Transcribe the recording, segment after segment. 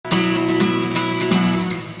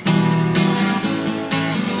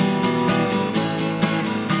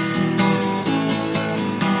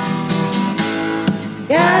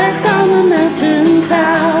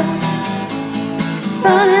mountaintop,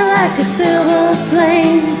 burning like a silver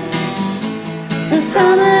flame, the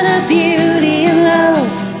summit of beauty and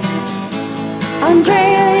love.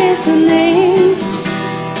 Andrea is her name.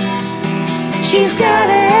 She's got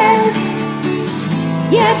us,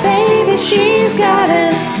 yeah baby, she's got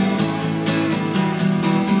us.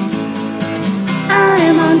 I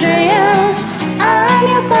am Andrea, I'm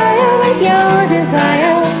your fire with your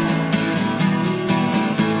desire.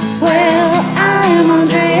 Well, I am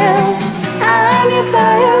Andrea, I'm your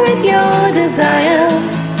fire with your desire.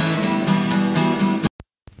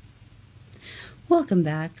 Welcome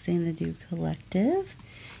back, Xanadu Collective.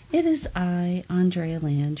 It is I, Andrea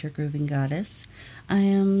Land, your grooving goddess. I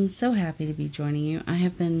am so happy to be joining you. I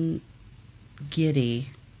have been giddy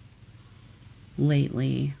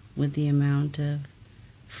lately with the amount of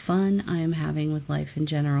fun I am having with life in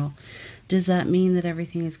general. Does that mean that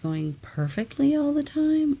everything is going perfectly all the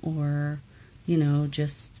time? Or,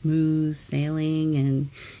 just smooth sailing and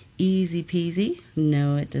easy peasy?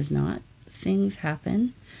 No, it does not. Things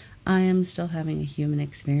happen. I am still having a human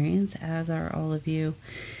experience, as are all of you.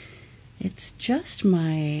 It's just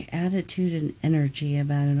my attitude and energy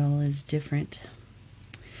about it all is different.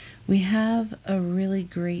 We have a really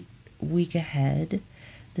great week ahead.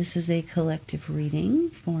 This is a collective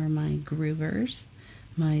reading for my groovers,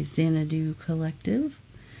 my Xanadu collective.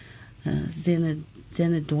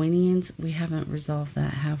 Xanadoinians, we haven't resolved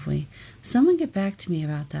that, have we? Someone get back to me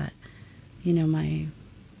about that.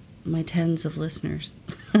 My tens of listeners.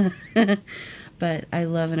 But I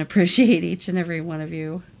love and appreciate each and every one of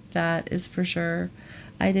you. That is for sure.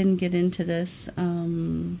 I didn't get into this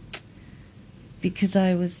because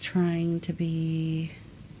I was trying to be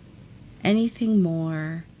anything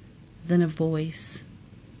more than a voice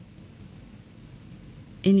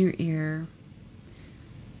in your ear.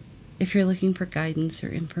 If you're looking for guidance or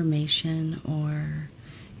information, or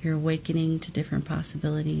you're awakening to different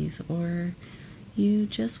possibilities, or you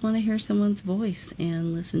just want to hear someone's voice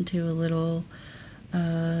and listen to a little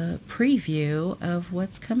preview of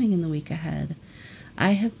what's coming in the week ahead.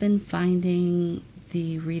 I have been finding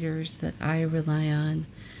the readers that I rely on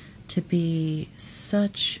to be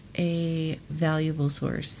such a valuable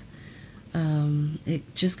source.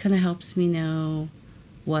 It just kind of helps me know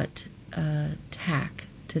what tack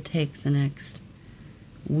to take the next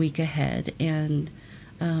week ahead. And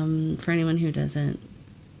for anyone who doesn't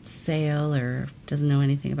sail or doesn't know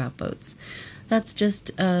anything about boats, that's just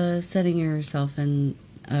setting yourself in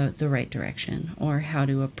the right direction, or how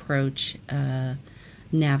to approach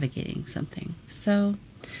navigating something. So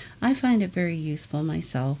I find it very useful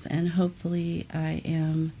myself, and hopefully I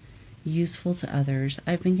am useful to others.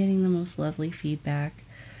 I've been getting the most lovely feedback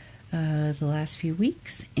the last few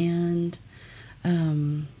weeks, and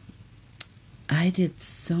I did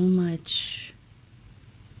so much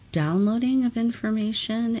downloading of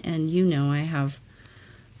information, and I have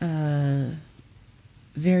a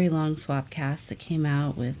very long swapcast that came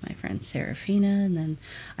out with my friend Serafina, and then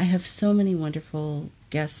I have so many wonderful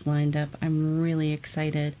guests lined up. I'm really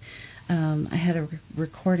excited. I had a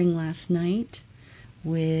recording last night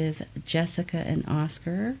with Jessica and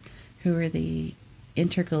Oscar, who are the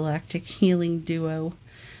intergalactic healing duo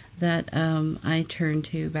that I turned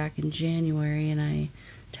to back in January, and I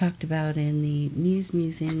talked about in the Muse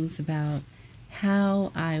Musings about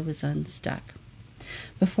how I was unstuck.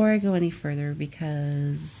 Before I go any further,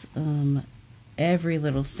 because every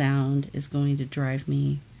little sound is going to drive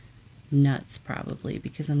me nuts probably,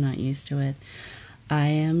 because I'm not used to it, I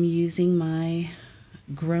am using my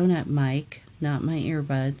grown-up mic, not my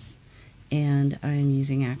earbuds, and I am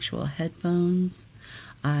using actual headphones.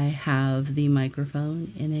 I have the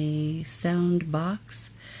microphone in a sound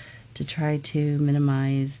box to try to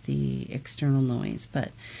minimize the external noise,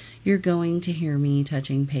 but you're going to hear me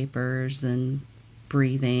touching papers and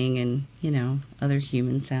breathing and, other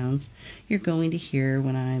human sounds. You're going to hear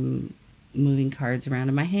when I'm moving cards around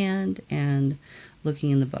in my hand and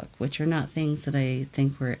looking in the book, which are not things that I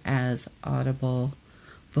think were as audible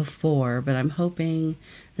before, but I'm hoping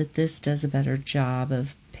that this does a better job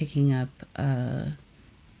of picking up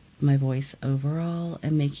my voice overall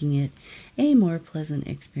and making it a more pleasant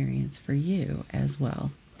experience for you as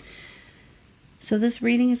well. So this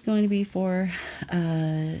reading is going to be for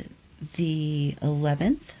the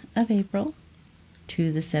 11th of April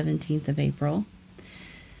to the 17th of April.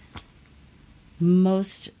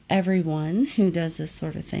 Most everyone who does this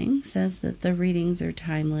sort of thing says that the readings are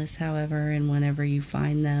timeless, however, and whenever you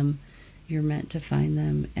find them, you're meant to find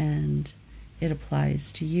them, and it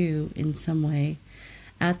applies to you in some way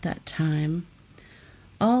at that time.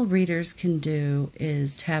 all readers can do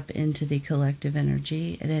is tap into the collective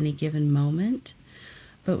energy at any given moment,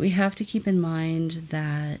 but we have to keep in mind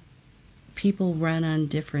that people run on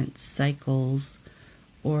different cycles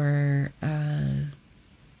or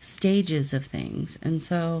stages of things. And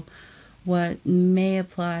so what may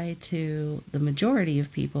apply to the majority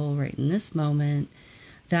of people right in this moment,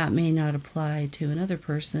 that may not apply to another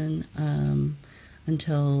person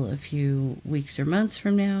until a few weeks or months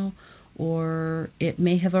from now, or it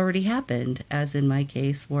may have already happened, as in my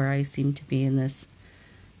case, where I seem to be in this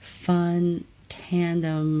fun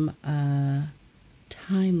tandem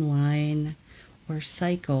timeline or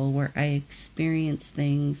cycle where I experience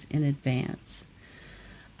things in advance.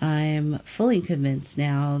 I'm fully convinced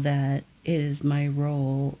now that it is my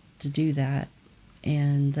role to do that,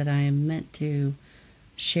 and that I am meant to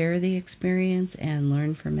share the experience and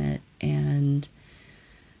learn from it and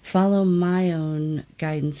follow my own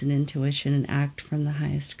guidance and intuition and act from the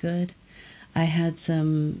highest good. I had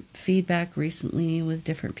some feedback recently with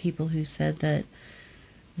different people who said that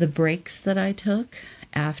the breaks that I took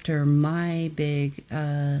after my big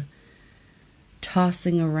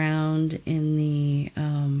tossing around in the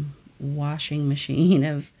washing machine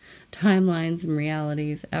of timelines and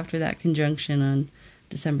realities after that conjunction on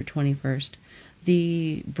December 21st,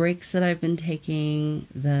 the breaks that I've been taking,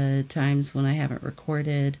 the times when I haven't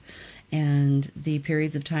recorded, and the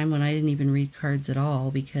periods of time when I didn't even read cards at all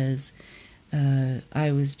because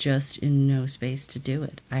I was just in no space to do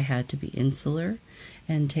it. I had to be insular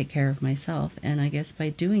and take care of myself. And I guess by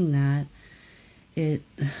doing that, it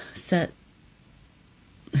set,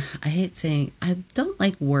 I hate saying, I don't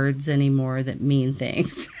like words anymore that mean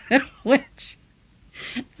things, which,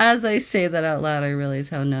 as I say that out loud, I realize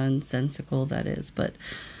how nonsensical that is. But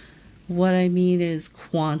what I mean is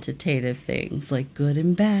quantitative things like good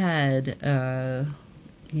and bad,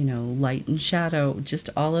 light and shadow, just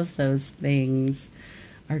all of those things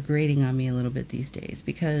are grating on me a little bit these days,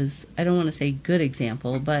 because I don't want to say good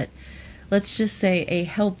example, but let's just say a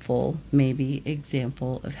helpful, maybe,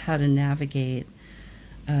 example of how to navigate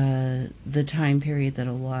the time period that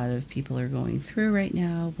a lot of people are going through right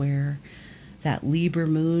now, where that Libra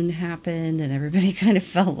moon happened and everybody kind of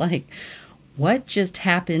felt like, what just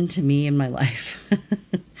happened to me in my life?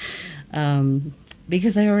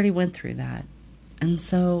 Because I already went through that. And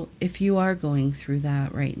so if you are going through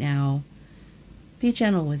that right now, be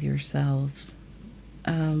gentle with yourselves.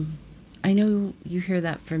 I know you hear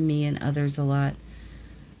that from me and others a lot,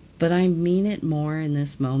 but I mean it more in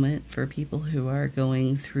this moment for people who are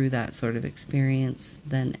going through that sort of experience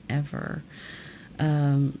than ever.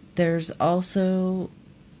 There's also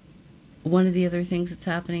one of the other things that's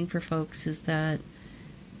happening for folks is that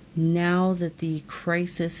now that the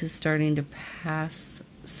crisis is starting to pass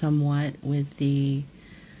somewhat with the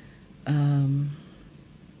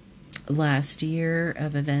last year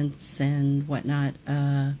of events and whatnot,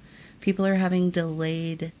 people are having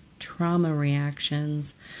delayed trauma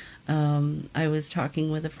reactions. I was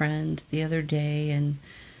talking with a friend the other day, and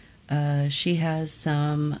she has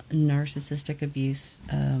some narcissistic abuse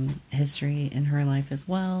history in her life as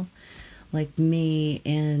well, like me,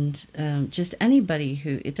 and just anybody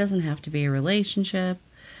who, it doesn't have to be a relationship.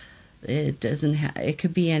 It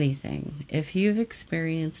could be anything. If you've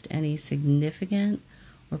experienced any significant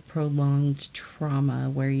or prolonged trauma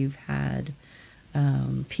where you've had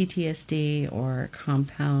PTSD or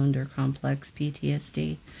compound or complex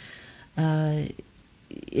PTSD,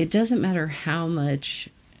 it doesn't matter how much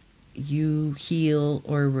you heal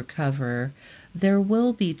or recover, there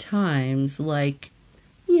will be times like,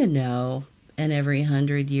 an every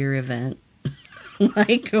 100-year event,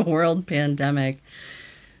 like a world pandemic,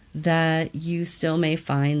 that you still may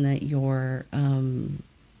find that your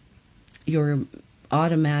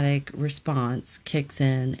automatic response kicks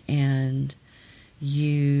in, and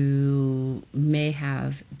you may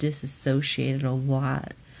have disassociated a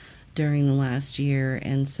lot during the last year,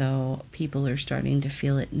 and so people are starting to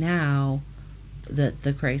feel it now that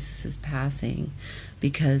the crisis is passing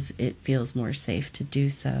because it feels more safe to do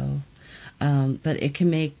so. But it can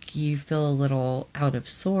make you feel a little out of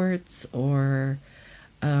sorts or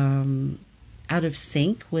out of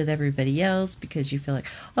sync with everybody else, because you feel like,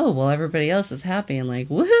 oh, well, everybody else is happy and like,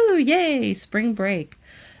 woohoo, yay, spring break,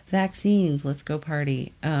 vaccines, let's go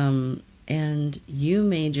party. And you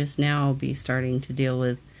may just now be starting to deal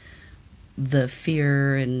with the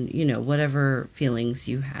fear and, whatever feelings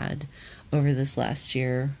you had over this last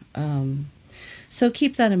year. So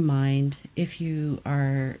keep that in mind if you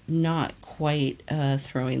are not quite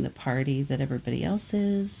throwing the party that everybody else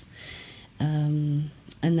is. And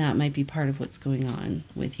that might be part of what's going on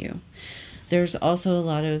with you. There's also a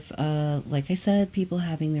lot of, like I said, people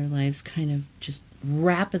having their lives kind of just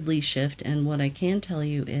rapidly shift. And what I can tell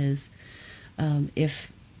you is,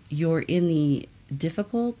 if you're in the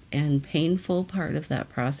difficult and painful part of that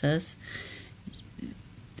process,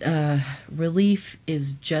 relief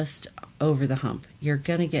is just over the hump. You're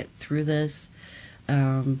going to get through this,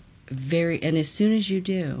 and as soon as you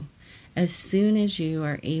do, as soon as you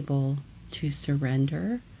are able to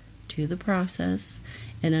surrender to the process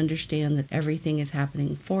and understand that everything is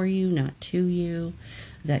happening for you, not to you,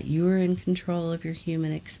 that you are in control of your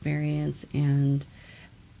human experience and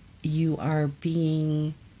you are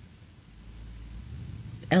being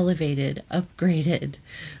elevated, upgraded,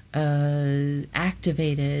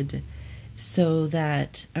 activated so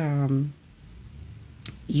that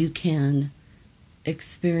you can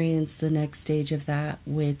experience the next stage of that,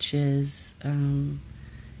 which is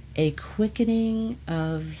a quickening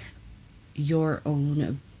of your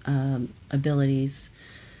own abilities,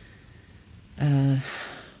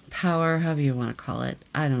 power, however you want to call it.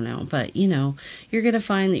 I don't know. But, you're going to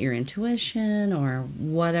find that your intuition or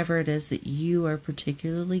whatever it is that you are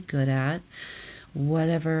particularly good at,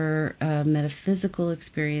 whatever metaphysical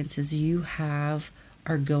experiences you have,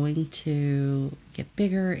 are going to get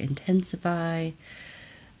bigger, intensify,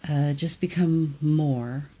 just become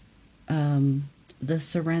more. The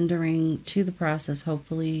surrendering to the process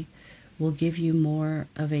hopefully will give you more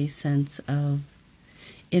of a sense of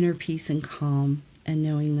inner peace and calm, and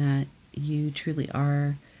knowing that you truly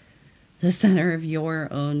are the center of your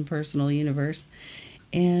own personal universe.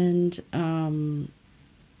 And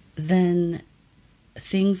then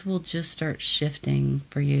things will just start shifting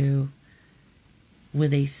for you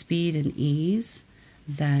with a speed and ease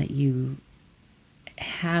that you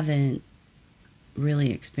haven't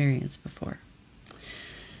really experienced before.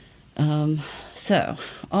 So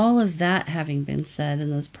all of that having been said,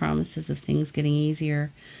 and those promises of things getting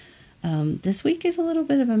easier, this week is a little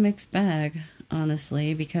bit of a mixed bag,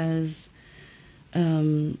 honestly, because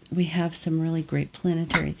we have some really great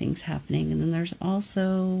planetary things happening, and then there's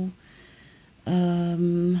also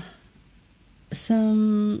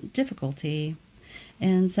some difficulty,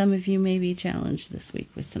 and some of you may be challenged this week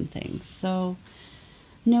with some things. So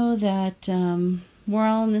know that we're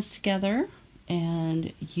all in this together,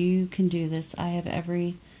 and you can do this. I have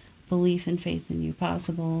every belief and faith in you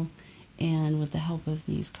possible, and with the help of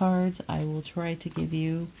these cards, I will try to give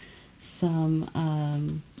you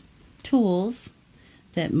some tools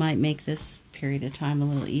that might make this period of time a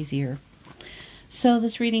little easier. So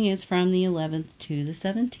this reading is from the 11th to the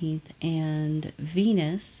 17th, and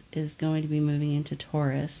Venus is going to be moving into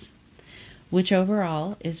Taurus, which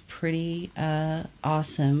overall is pretty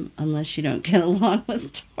awesome, unless you don't get along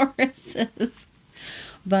with Tauruses.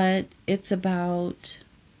 But it's about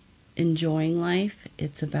enjoying life.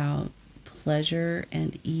 It's about pleasure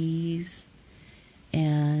and ease,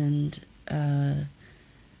 and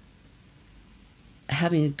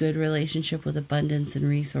having a good relationship with abundance and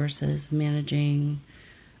resources, managing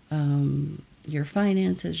your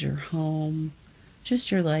finances, your home,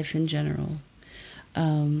 just your life in general.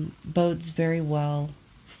 Bodes very well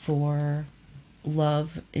for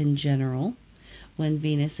love in general when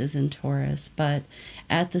Venus is in Taurus, but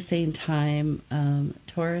at the same time,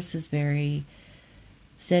 Taurus is very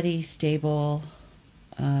steady, stable,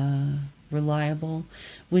 reliable,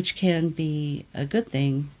 which can be a good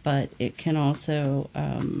thing, but it can also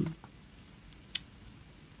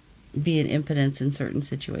be an impotence in certain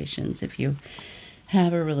situations. If you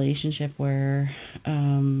have a relationship where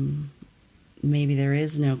maybe there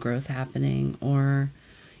is no growth happening, or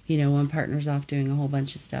one partner's off doing a whole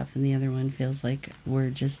bunch of stuff and the other one feels like we're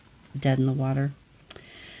just dead in the water.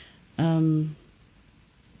 And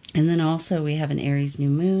then also we have an Aries new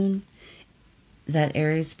moon. That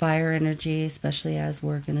Aries fire energy, especially as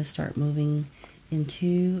we're going to start moving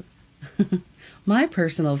into my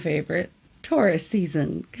personal favorite, Taurus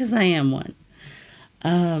season, because I am one.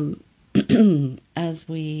 As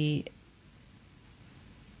we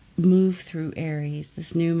move through Aries,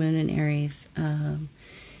 this new moon in Aries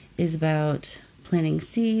is about planting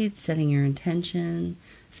seeds, setting your intention,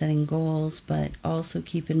 setting goals, but also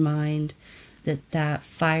keep in mind that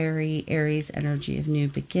fiery Aries energy of new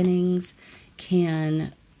beginnings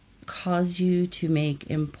can cause you to make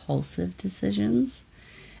impulsive decisions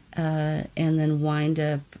and then wind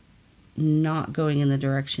up not going in the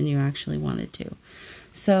direction you actually wanted to.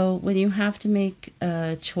 So when you have to make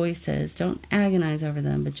choices, don't agonize over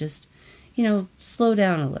them, but just, slow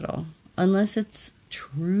down a little. Unless it's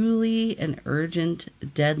truly an urgent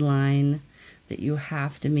deadline that you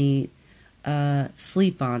have to meet,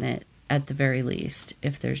 sleep on it at the very least,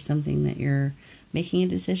 if there's something that you're making a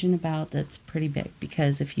decision about that's pretty big.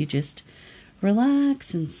 Because if you just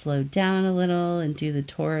relax and slow down a little and do the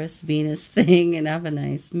Taurus Venus thing and have a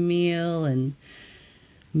nice meal and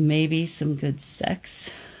maybe some good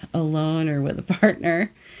sex alone or with a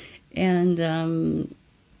partner, and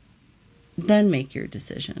then make your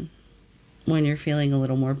decision when you're feeling a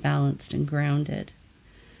little more balanced and grounded.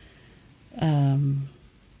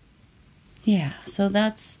 Yeah, so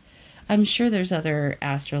that's, I'm sure there's other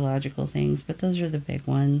astrological things, but those are the big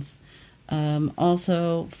ones.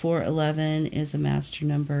 Also, 4/11 is a master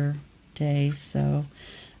number day, so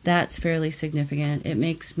that's fairly significant. It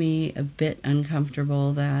makes me a bit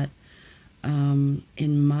uncomfortable that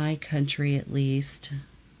in my country at least,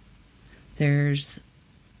 there's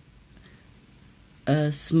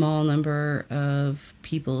a small number of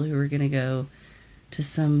people who are going to go to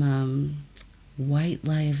some White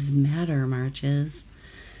Lives Matter marches.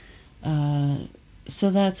 So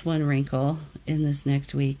that's one wrinkle in this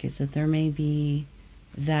next week, is that there may be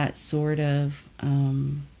that sort of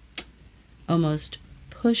almost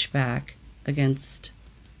pushback against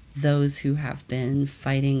those who have been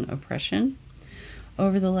fighting oppression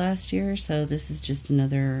over the last year. So this is just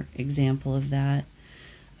another example of that.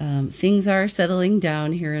 Things are settling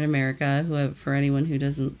down here in America. For anyone who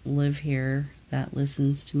doesn't live here that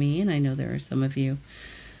listens to me, and I know there are some of you,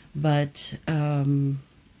 but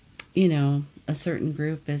you know, a certain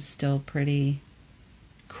group is still pretty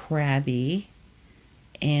crabby,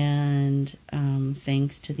 and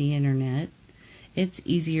thanks to the internet, it's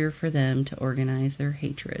easier for them to organize their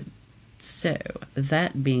hatred. So,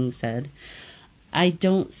 that being said, I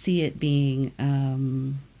don't see it being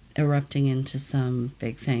erupting into some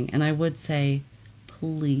big thing. And I would say,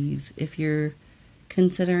 please, if you're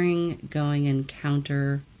considering going and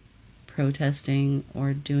counter protesting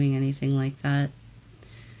or doing anything like that,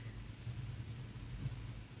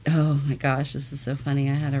 oh my gosh, this is so funny.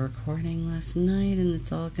 I had a recording last night and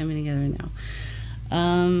it's all coming together now.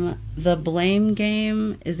 The blame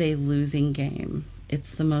game is a losing game.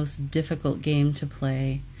 It's the most difficult game to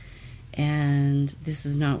play. And this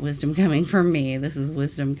is not wisdom coming from me. This is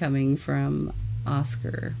wisdom coming from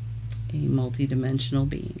Oscar, a multidimensional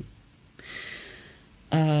being.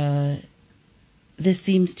 This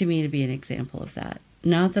seems to me to be an example of that.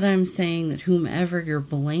 Not that I'm saying that whomever you're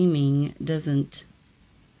blaming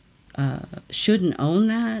shouldn't own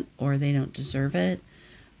that, or they don't deserve it,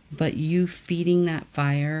 but you feeding that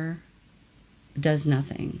fire does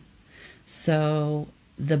nothing. So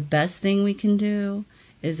the best thing we can do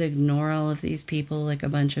is ignore all of these people like a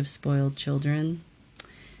bunch of spoiled children,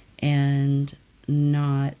 and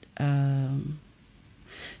not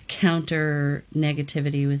counter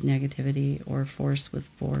negativity with negativity or force with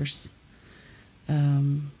force.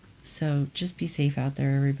 So just be safe out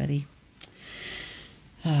there, everybody.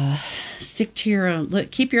 Stick to your own.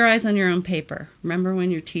 Look, keep your eyes on your own paper. Remember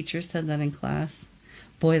when your teacher said that in class?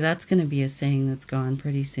 Boy, that's going to be a saying that's gone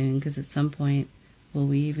pretty soon, because at some point, will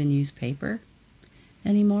we even use paper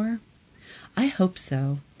anymore? I hope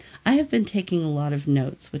so. I have been taking a lot of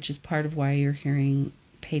notes, which is part of why you're hearing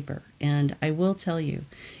paper. And I will tell you,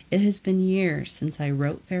 it has been years since I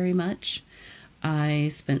wrote very much. I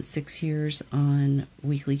spent 6 years on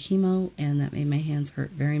weekly chemo, and that made my hands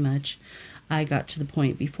hurt very much. I got to the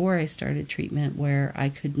point before I started treatment where I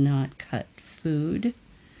could not cut food.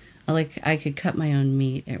 Like, I could cut my own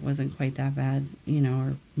meat. It wasn't quite that bad,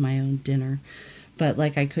 or my own dinner. But,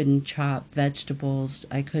 like, I couldn't chop vegetables.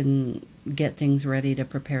 I couldn't get things ready to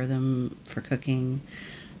prepare them for cooking.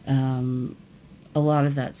 A lot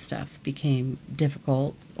of that stuff became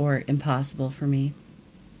difficult or impossible for me.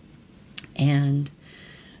 And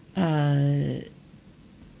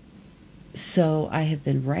so I have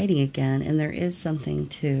been writing again, and there is something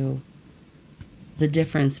to the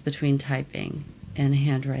difference between typing and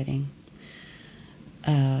handwriting.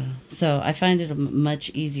 So I find it much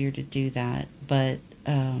easier to do that, but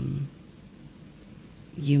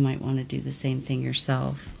you might want to do the same thing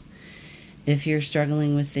yourself. If you're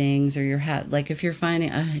struggling with things, or if you're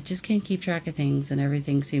finding, I just can't keep track of things and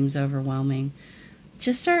everything seems overwhelming,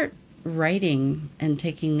 just start writing and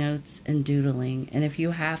taking notes and doodling. And if you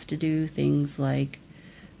have to do things like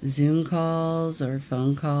Zoom calls or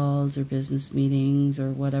phone calls or business meetings or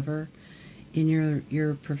whatever in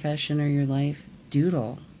your profession or your life,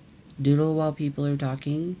 doodle while people are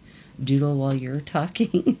talking, doodle while you're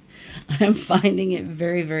talking. I'm finding it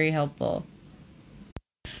very, very helpful.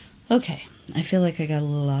 Okay, I feel like I got a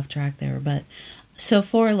little off track there, but so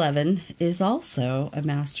 4/11 is also a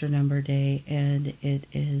master number day, and it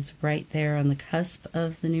is right there on the cusp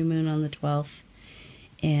of the new moon on the 12th,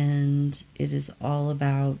 and it is all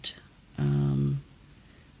about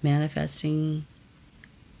manifesting,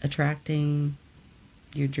 attracting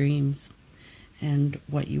your dreams and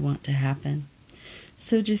what you want to happen.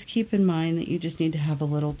 So just keep in mind that you just need to have a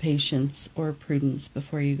little patience or prudence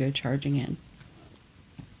before you go charging in.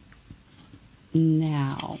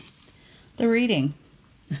 Now, the reading.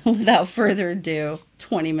 Without further ado,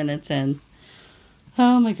 20 minutes in.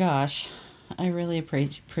 Oh my gosh. I really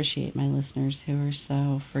appreciate my listeners who are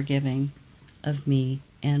so forgiving of me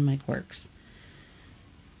and my quirks.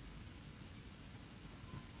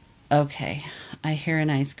 Okay, I hear an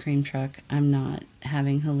ice cream truck. I'm not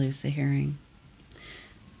having halluci-hearing.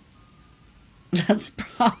 That's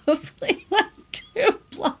probably like 2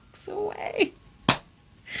 blocks away.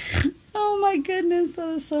 Oh my goodness, that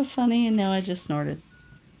was so funny. And now I just snorted.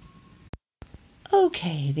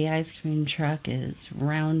 Okay, the ice cream truck is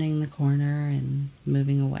rounding the corner and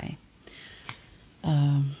moving away.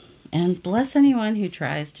 And bless anyone who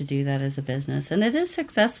tries to do that as a business. And it is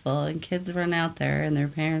successful, and kids run out there and their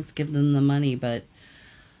parents give them the money, but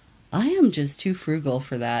I am just too frugal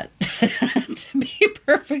for that, to be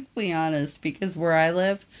perfectly honest, because where I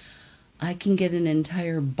live, I can get an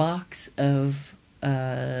entire box of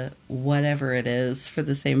whatever it is for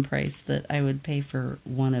the same price that I would pay for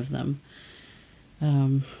one of them.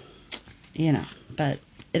 But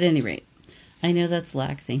at any rate, I know that's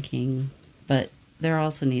lack thinking, but there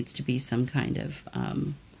also needs to be some kind of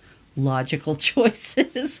logical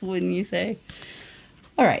choices, wouldn't you say?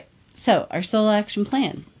 All right, so our soul action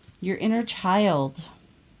plan. Your inner child.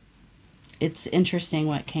 It's interesting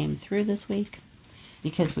what came through this week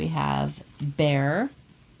because we have bear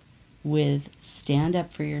with stand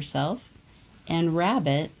up for yourself and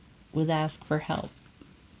rabbit with ask for help.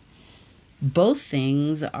 Both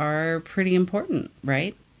things are pretty important,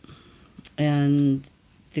 right? And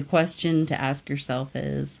the question to ask yourself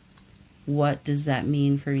is, what does that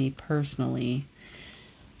mean for me personally?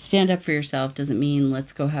 Stand up for yourself doesn't mean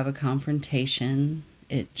let's go have a confrontation.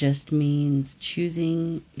 It just means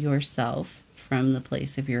choosing yourself from the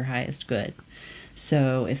place of your highest good.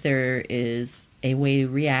 So if there is a way to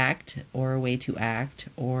react or a way to act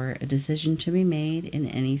or a decision to be made in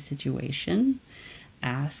any situation,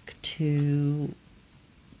 ask to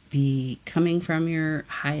be coming from your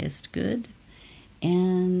highest good,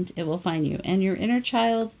 and it will find you. And your inner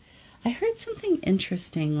child, I heard something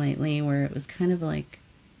interesting lately where it was kind of like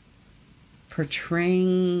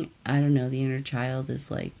portraying, I don't know, the inner child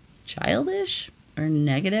is like childish or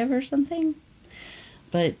negative or something.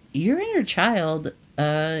 But your inner child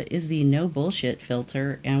is the no bullshit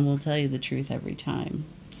filter and will tell you the truth every time.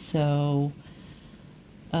 So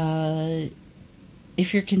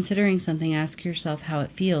if you're considering something, ask yourself how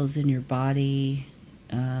it feels in your body,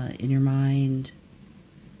 in your mind.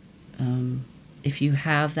 If you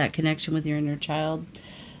have that connection with your inner child,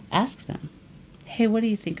 ask them, hey, what do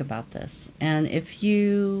you think about this? And if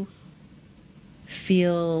you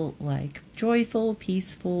feel like joyful,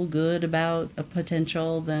 peaceful, good about a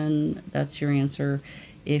potential, then that's your answer.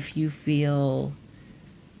 If you feel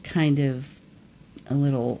kind of a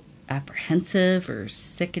little apprehensive or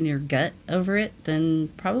sick in your gut over it, then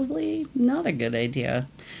probably not a good idea.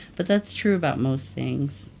 But that's true about most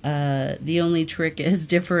things. The only trick is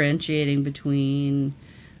differentiating between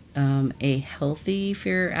a healthy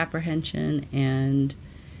fear, apprehension, and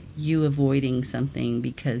you avoiding something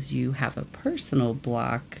because you have a personal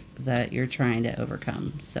block that you're trying to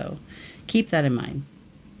overcome. So keep that in mind.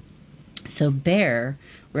 So bear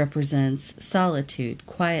represents solitude,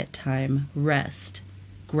 quiet time, rest,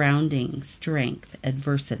 grounding, strength,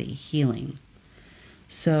 adversity, healing.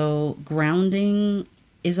 So grounding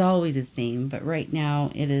is always a theme, but right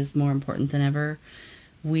now it is more important than ever.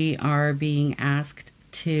 We are being asked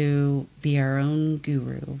to be our own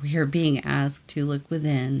guru. We are being asked to look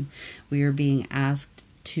within. We are being asked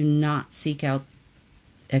to not seek out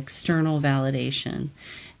external validation.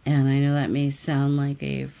 And I know that may sound like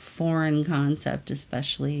a foreign concept,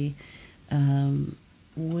 especially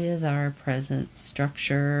with our present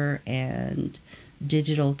structure and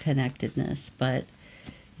digital connectedness, but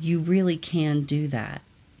you really can do that.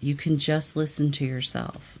 You can just listen to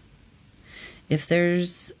yourself. If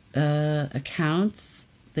there's accounts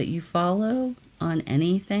that you follow on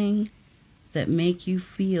anything that make you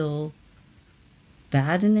feel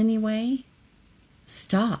bad in any way,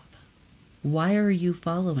 stop. Why are you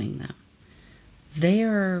following them? They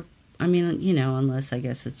are, unless I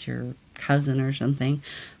guess it's your cousin or something,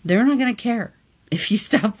 they're not going to care if you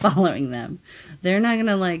stop following them. They're not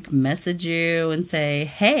going to message you and say,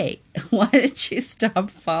 hey, why did you stop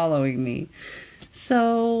following me?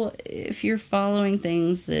 So if you're following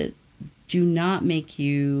things that do not make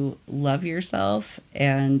you love yourself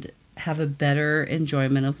and have a better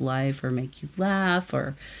enjoyment of life, or make you laugh,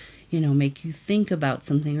 or, make you think about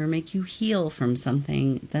something, or make you heal from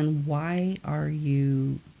something, then why are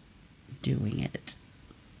you doing it?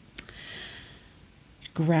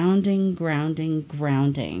 Grounding, grounding,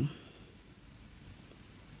 grounding.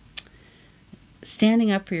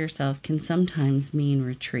 Standing up for yourself can sometimes mean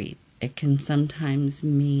retreat. It can sometimes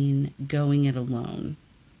mean going it alone.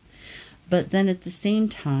 But then at the same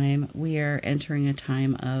time, we are entering a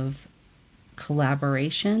time of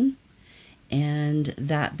collaboration, and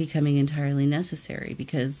that becoming entirely necessary,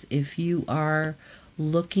 because if you are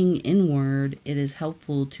looking inward, it is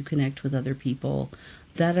helpful to connect with other people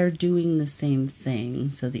that are doing the same thing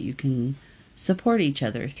so that you can support each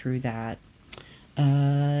other through that.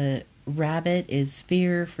 Rabbit is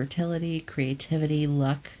fear, fertility, creativity,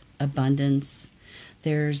 luck, abundance.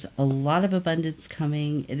 There's a lot of abundance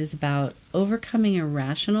coming. It is about overcoming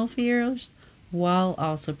irrational fears while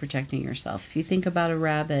also protecting yourself. If you think about a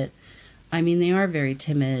rabbit, I mean, they are very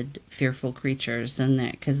timid, fearful creatures, and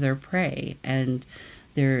that because they're prey, and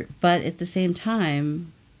but at the same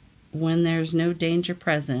time, when there's no danger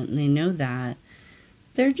present, and they know that,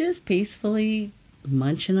 they're just peacefully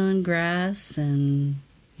munching on grass and,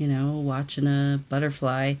 watching a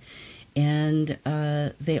butterfly, and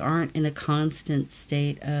they aren't in a constant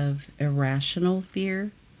state of irrational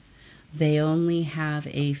fear. They only have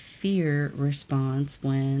a fear response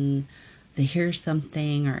when they hear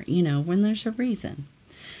something, or, when there's a reason.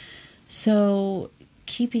 So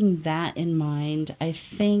keeping that in mind, I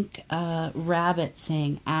think Rabbit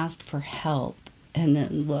saying ask for help, and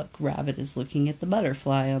then look, Rabbit is looking at the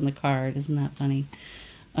butterfly on the card. Isn't that funny?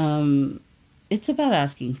 It's about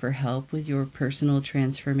asking for help with your personal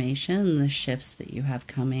transformation and the shifts that you have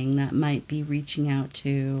coming. That might be reaching out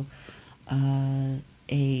to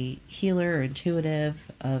a healer or intuitive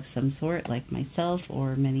of some sort, like myself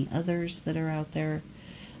or many others that are out there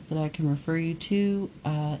that I can refer you to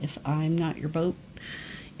if I'm not your boat.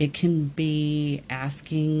 It can be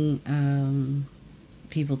asking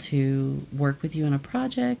people to work with you on a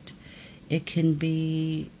project. It can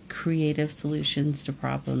be creative solutions to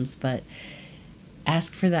problems, but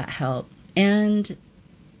ask for that help. And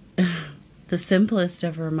the simplest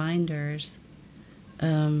of reminders,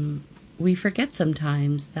 we forget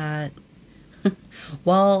sometimes that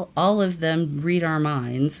while all of them read our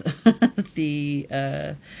minds, the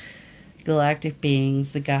galactic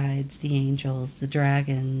beings, the guides, the angels, the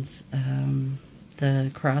dragons,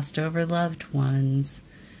 the crossed over loved ones,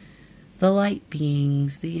 the light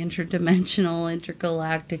beings, the interdimensional,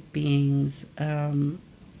 intergalactic beings,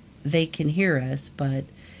 they can hear us, but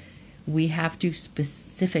we have to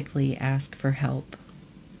specifically ask for help.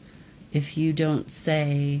 If you don't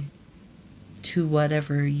say to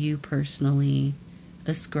whatever you personally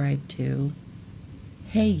ascribe to,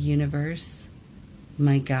 hey, universe,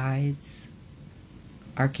 my guides,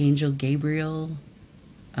 Archangel Gabriel,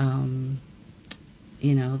 the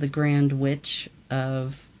Grand Witch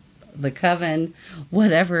of the Coven,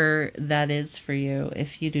 whatever that is for you.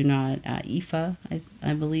 If you do not, Ifa,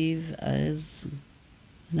 I believe, is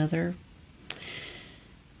another.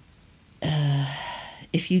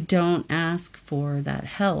 If you don't ask for that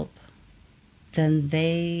help, then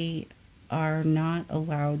they are not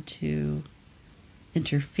allowed to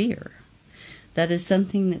interfere. That is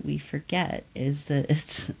something that we forget, is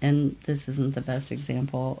that and this isn't the best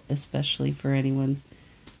example, especially for anyone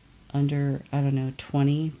under,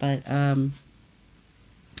 20, but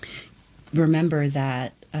remember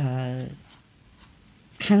that kind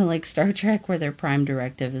of like Star Trek, where their prime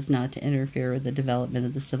directive is not to interfere with the development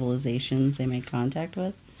of the civilizations they make contact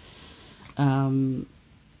with.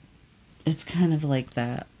 It's kind of like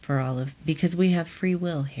that for because we have free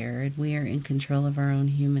will here, and we are in control of our own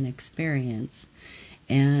human experience.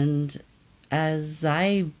 And as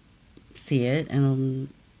I see it, and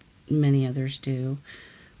many others do,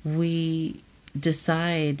 we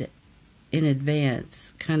decide in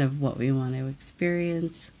advance kind of what we want to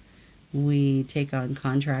experience. We take on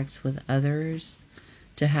contracts with others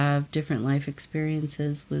to have different life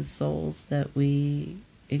experiences with souls that we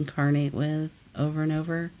incarnate with over and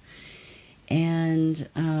over. And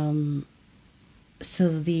so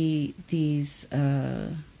these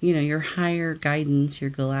your higher guidance, your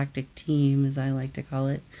galactic team, as I like to call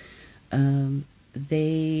it,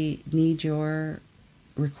 they need your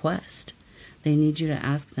request. They need you to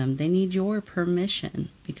ask them. They need your permission,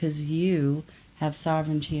 because you have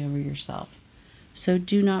sovereignty over yourself. So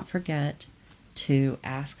do not forget to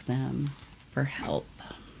ask them for help.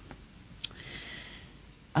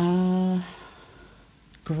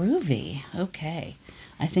 Groovy. Okay.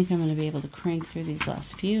 I think I'm going to be able to crank through these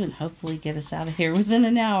last few and hopefully get us out of here within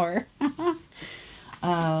an hour.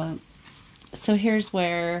 So here's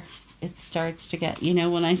where it starts to get,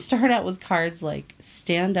 when I start out with cards like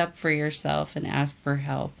stand up for yourself and ask for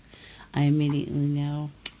help, I immediately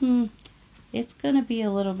know, it's going to be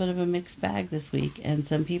a little bit of a mixed bag this week, and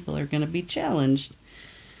some people are going to be challenged.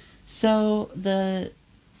 So the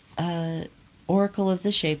Oracle of the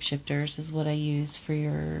Shapeshifters is what I use for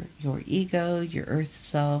your ego, your earth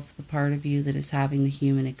self, the part of you that is having the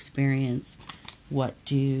human experience. What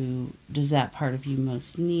does that part of you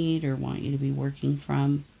most need or want you to be working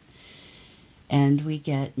from? And we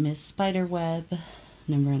get Miss Spiderweb.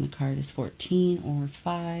 Number on the card is 14 or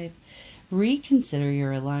 5. Reconsider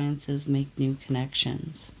your alliances, make new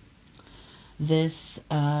connections. This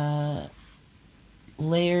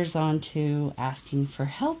layers onto asking for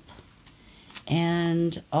help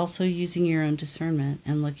and also using your own discernment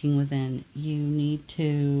and looking within. You need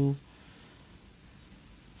to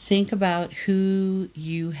think about who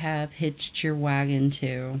you have hitched your wagon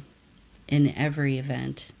to in every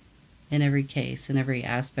event, in every case, in every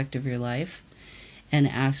aspect of your life, and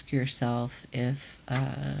ask yourself if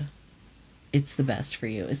it's the best for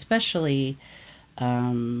you, especially,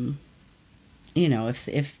 if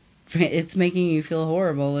it's making you feel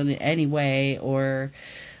horrible in any way, or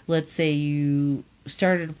let's say you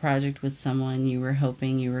started a project with someone, you were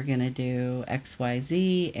hoping you were going to do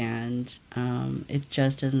XYZ, and it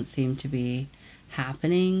just doesn't seem to be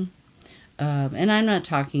happening. And I'm not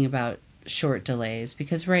talking about short delays,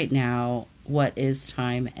 because right now, what is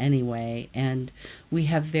time anyway? And we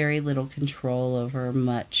have very little control over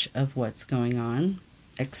much of what's going on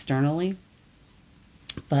externally.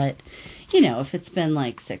 But, if it's been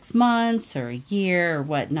like 6 months or a year or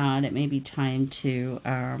whatnot, it may be time to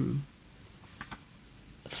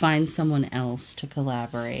find someone else to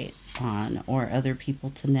collaborate on or other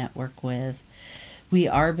people to network with. We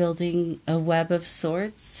are building a web of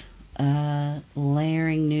sorts,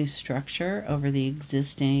 layering new structure over the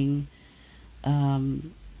existing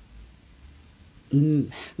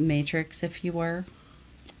matrix, if you would.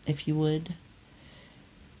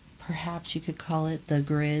 Perhaps you could call it the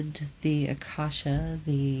grid, the akasha,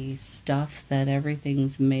 the stuff that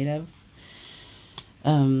everything's made of.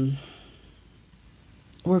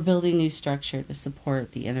 We're building new structure to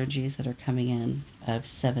support the energies that are coming in of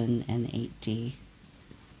 7 and 8D,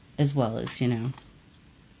 as well as,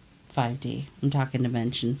 5D. I'm talking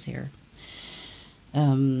dimensions here.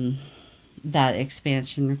 That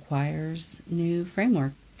expansion requires new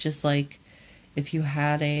framework, just like if you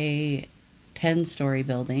had a 10-story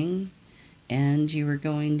building and you were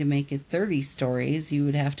going to make it 30 stories, you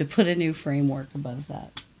would have to put a new framework above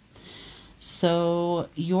that. So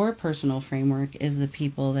your personal framework is the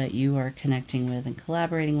people that you are connecting with and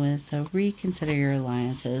collaborating with. So reconsider your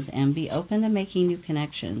alliances and be open to making new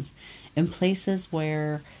connections in places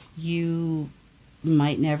where you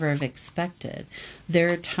might never have expected.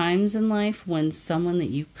 There are times in life when someone that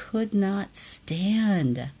you could not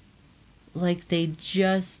stand, like they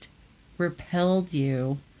just repelled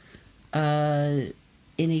you,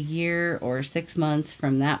 in a year or 6 months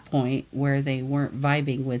from that point where they weren't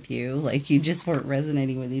vibing with you, like you just weren't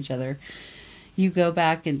resonating with each other, you go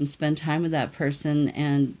back and spend time with that person,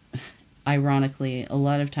 and ironically, a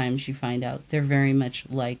lot of times you find out they're very much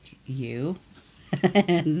like you.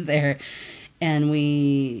 And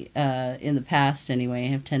we, in the past anyway,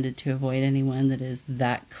 have tended to avoid anyone that is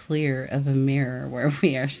that clear of a mirror where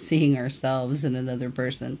we are seeing ourselves in another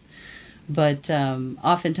person. But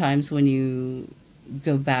oftentimes when you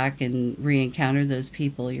go back and re-encounter those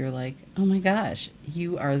people, you're like, oh my gosh,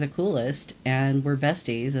 you are the coolest, and we're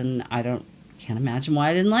besties, and can't imagine why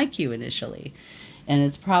I didn't like you initially. And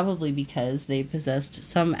it's probably because they possessed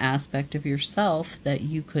some aspect of yourself that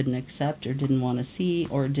you couldn't accept or didn't want to see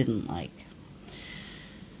or didn't like.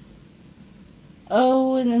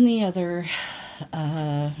 Oh, and then the other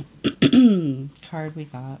card we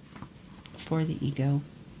got for the ego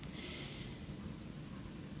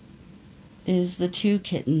is the 2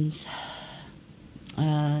 kittens.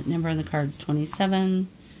 Number on the card is 27.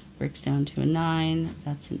 Breaks down to a 9.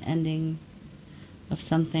 That's an ending of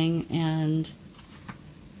something, and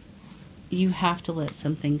you have to let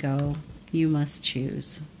something go. You must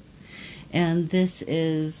choose. And this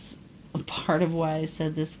is a part of why I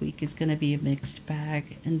said this week is going to be a mixed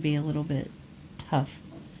bag and be a little bit tough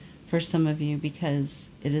for some of you, because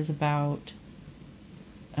it is about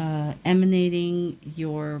emanating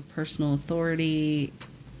your personal authority,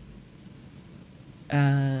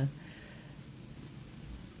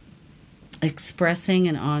 expressing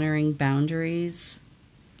and honoring boundaries.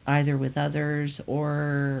 either with others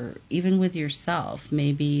or even with yourself.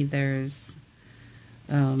 Maybe there's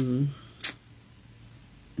um,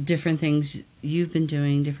 different things you've been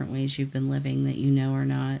doing, different ways you've been living that you know are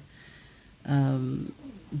not um,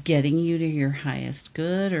 getting you to your highest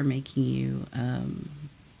good or making you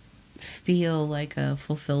feel like a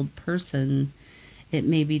fulfilled person. It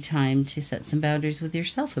may be time to set some boundaries with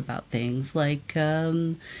yourself about things like,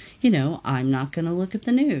 I'm not going to look at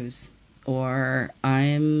the news, or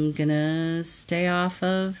I'm going to stay off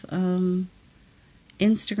of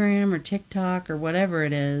Instagram or TikTok or whatever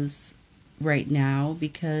it is right now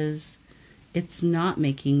because it's not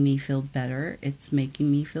making me feel better. It's making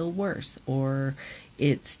me feel worse, or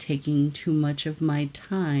it's taking too much of my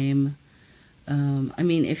time.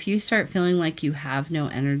 If you start feeling like you have no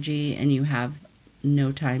energy and you have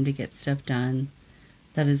no time to get stuff done,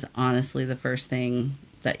 that is honestly the first thing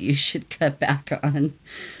that you should cut back on,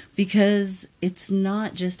 because it's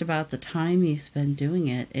not just about the time you spend doing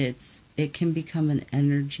it. It can become an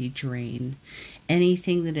energy drain.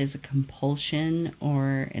 Anything that is a compulsion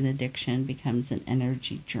or an addiction becomes an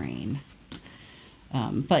energy drain.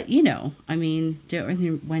 But do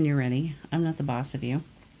it when you're ready. I'm not the boss of you.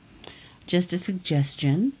 Just a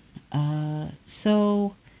suggestion.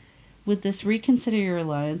 So with this reconsider your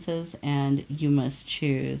alliances and you must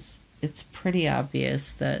choose, it's pretty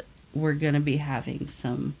obvious that we're going to be having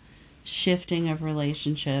some shifting of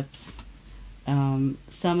relationships. Some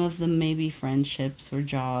of them may be friendships or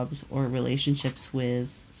jobs or relationships with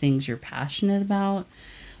things you're passionate about,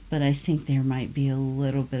 but I think there might be a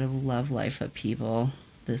little bit of love life upheaval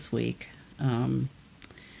this week.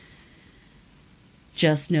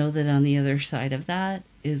 Just know that on the other side of that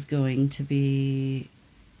is going to be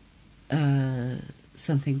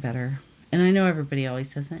something better. And I know everybody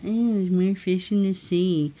always says that, there's more fish in the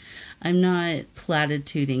sea. I'm not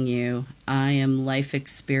platituding you. I am life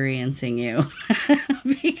experiencing you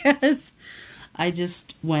because I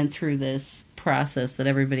just went through this process that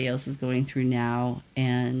everybody else is going through now.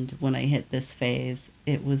 And when I hit this phase,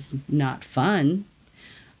 it was not fun,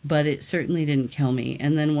 but it certainly didn't kill me.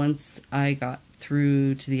 And then once I got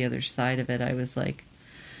through to the other side of it, I was like,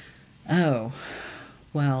 oh,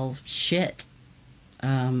 well, shit.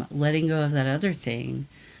 Letting go of that other thing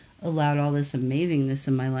allowed all this amazingness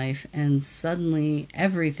in my life, and suddenly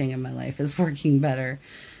everything in my life is working better.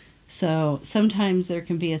 So sometimes there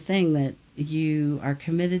can be a thing that you are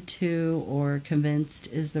committed to or convinced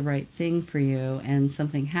is the right thing for you, and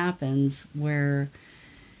something happens where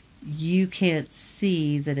you can't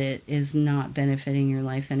see that it is not benefiting your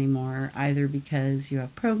life anymore, either because you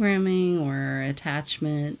have programming or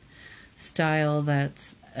attachment style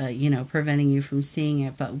that's preventing you from seeing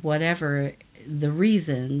it. But whatever the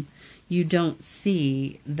reason, you don't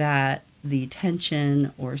see that the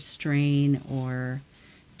tension or strain or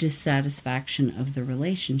dissatisfaction of the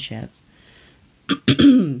relationship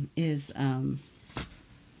is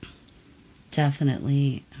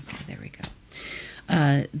definitely, okay, there we go,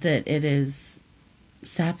 that it is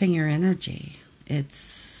sapping your energy.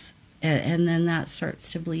 And then that starts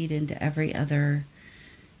to bleed into every other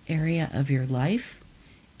area of your life.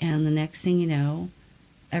 And the next thing you know,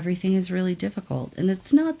 everything is really difficult. And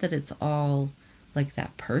it's not that it's all like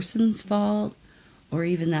that person's fault or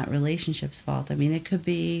even that relationship's fault. I mean, it could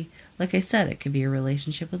be, like I said, it could be a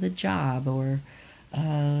relationship with a job or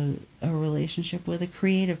a relationship with a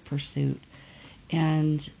creative pursuit.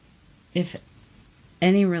 And if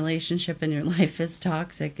any relationship in your life is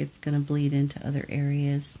toxic, it's going to bleed into other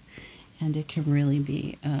areas. And it can really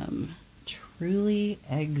be truly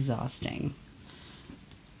exhausting.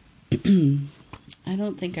 I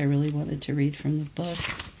don't think I really wanted to read from the book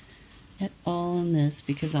at all in this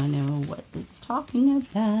because I know what it's talking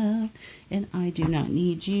about, and I do not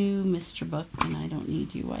need you, Mr. Book, and I don't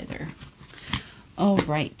need you either. All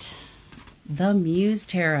right, the Muse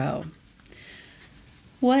Tarot.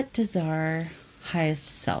 What does our highest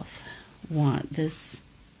self want this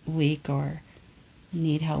week or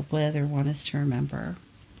need help with or want us to remember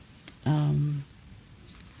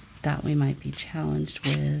that we might be challenged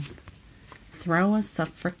with? Throw us a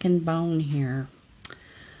frickin' bone here.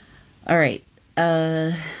 All right.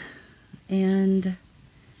 And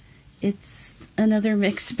it's another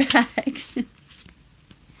mixed bag.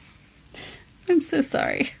 I'm so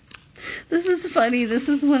sorry. This is funny. This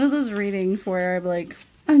is one of those readings where I'm like,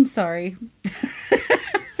 I'm sorry.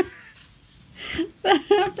 That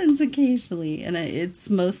happens occasionally. And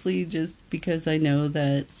it's mostly just because I know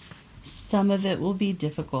that some of it will be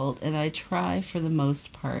difficult. And I try for the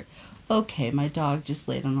most part. Okay, my dog just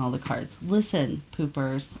laid on all the cards. Listen,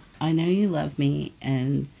 poopers, I know you love me,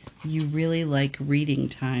 and you really like reading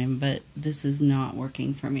time, but this is not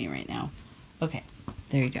working for me right now. Okay,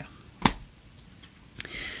 there you go.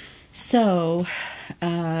 So,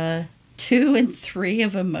 2 and 3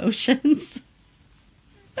 of emotions.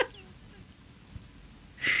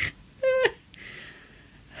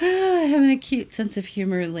 Having a cute sense of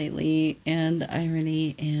humor lately and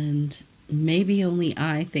irony, and maybe only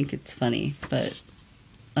I think it's funny, but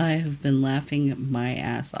I have been laughing my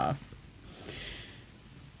ass off.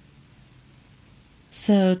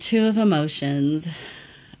 So, 2 of emotions,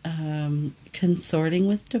 consorting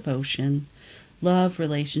with devotion, love,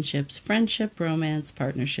 relationships, friendship, romance,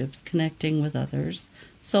 partnerships, connecting with others,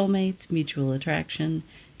 soulmates, mutual attraction,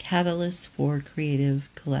 catalysts for creative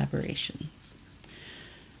collaboration.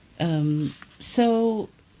 So,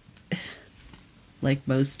 like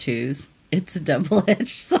most twos, it's a double-edged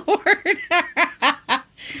sword.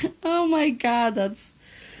 Oh my God, that's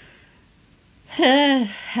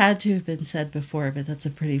had to have been said before, but that's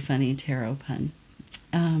a pretty funny tarot pun.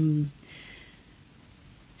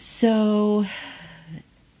 So,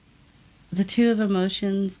 the 2 of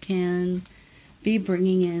emotions can be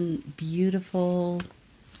bringing in beautiful,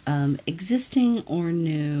 existing or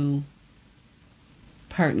new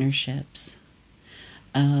partnerships.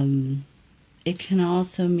 It can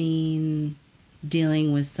also mean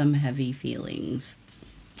dealing with some heavy feelings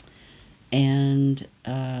and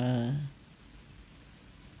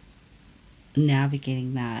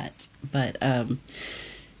navigating that. But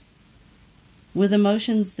with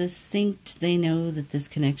emotions this synced, they know that this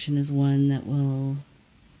connection is one that will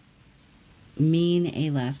mean a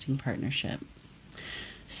lasting partnership.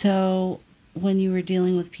 So when you were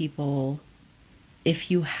dealing with people,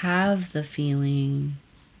 if you have the feeling,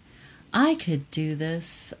 I could do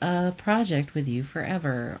this project with you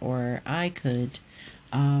forever, or I could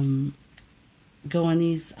go on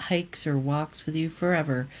these hikes or walks with you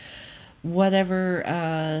forever, whatever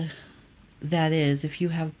that is, if you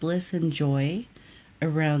have bliss and joy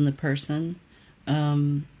around the person,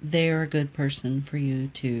 they're a good person for you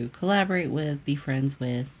to collaborate with, be friends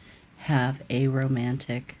with, have a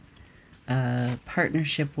romantic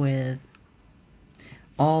partnership with,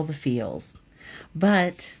 all the feels.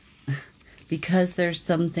 But because there's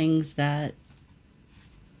some things that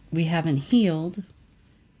we haven't healed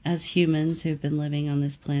as humans who've been living on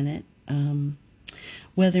this planet,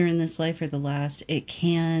 whether in this life or the last, it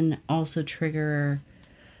can also trigger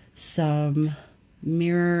some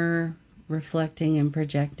mirror reflecting and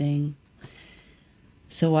projecting.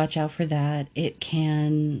 So watch out for that. It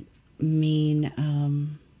can mean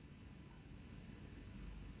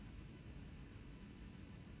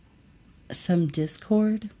some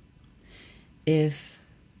discord if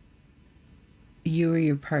you or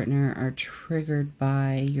your partner are triggered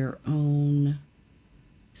by your own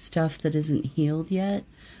stuff that isn't healed yet,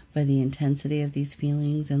 by the intensity of these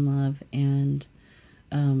feelings and love, and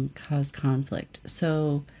cause conflict.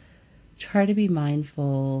 So try to be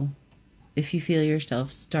mindful if you feel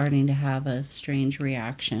yourself starting to have a strange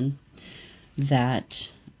reaction that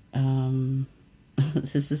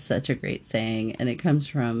this is such a great saying, and it comes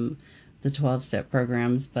from the 12-step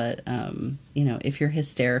programs, but if you're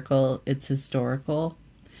hysterical, it's historical.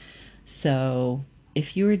 So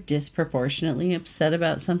if you are disproportionately upset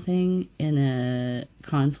about something in a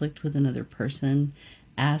conflict with another person,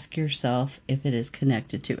 ask yourself if it is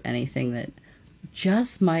connected to anything that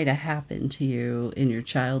just might have happened to you in your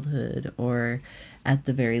childhood, or at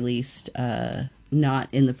the very least, not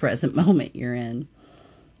in the present moment you're in.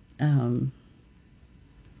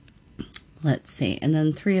 Let's see. And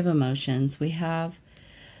then 3 of emotions. We have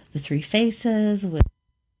the 3 faces.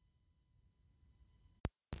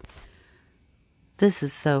 This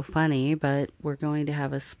is so funny, but we're going to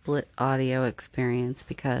have a split audio experience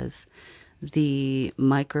because the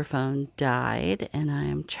microphone died and I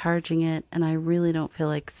am charging it, and I really don't feel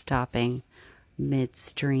like stopping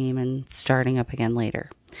midstream and starting up again later.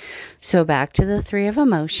 So back to the 3 of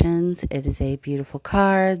emotions. It is a beautiful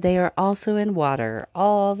card. They are also in water,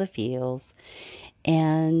 all the feels.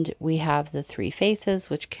 And we have the 3 faces,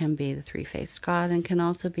 which can be the 3-faced God, and can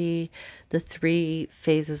also be the 3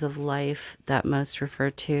 phases of life that most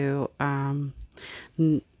refer to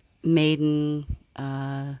maiden,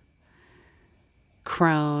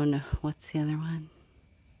 crone. What's the other one?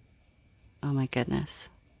 Oh my goodness.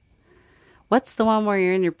 What's the one where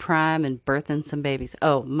you're in your prime and birthing some babies?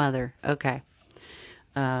 Oh, mother. Okay.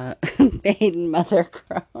 Maiden, mother,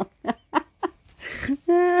 crone.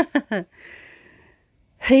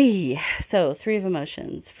 Hey, so 3 of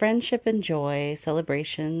emotions: friendship and joy,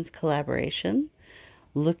 celebrations, collaboration,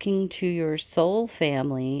 looking to your soul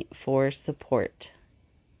family for support.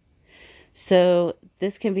 So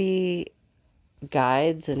this can be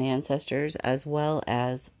guides and ancestors as well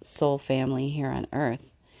as soul family here on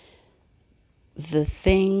earth. The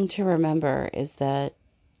thing to remember is that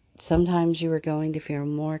sometimes you are going to feel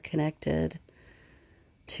more connected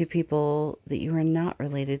to people that you are not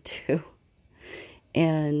related to.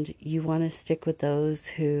 And you want to stick with those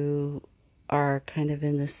who are kind of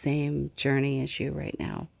in the same journey as you right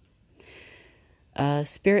now.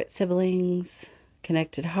 Spirit siblings,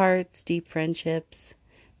 connected hearts, deep friendships,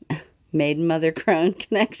 maiden mother crone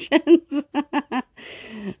connections,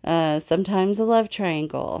 sometimes a love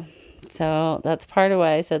triangle. So that's part of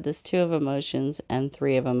why I said this 2 of emotions and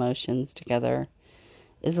 3 of emotions together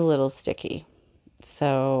is a little sticky.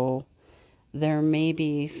 So there may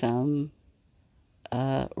be some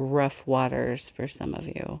rough waters for some of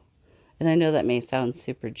you. And I know that may sound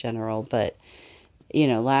super general, but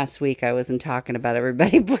last week I wasn't talking about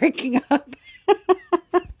everybody breaking up.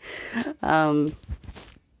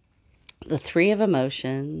 The 3 of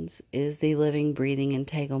emotions is the living, breathing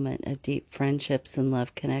entanglement of deep friendships and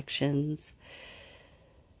love connections.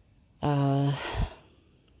 Yep,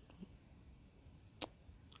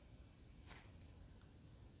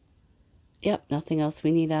 nothing else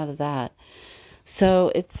we need out of that.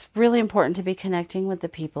 So it's really important to be connecting with the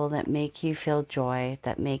people that make you feel joy,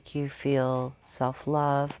 that make you feel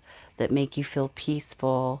self-love, that make you feel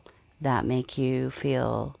peaceful, that make you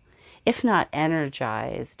feel, if not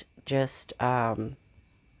energized, just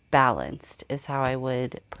balanced is how I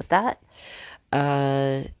would put that.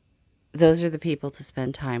 Those are the people to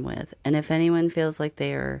spend time with. And if anyone feels like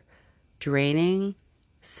they are draining,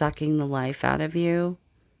 sucking the life out of you,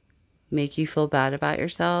 make you feel bad about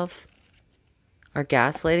yourself, are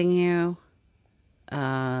gaslighting you,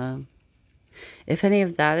 if any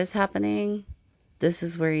of that is happening, this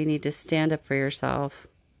is where you need to stand up for yourself,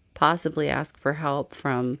 possibly ask for help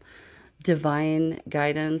from divine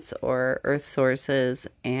guidance or earth sources,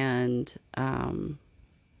 and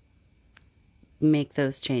make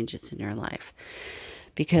those changes in your life,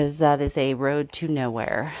 because that is a road to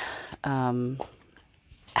nowhere.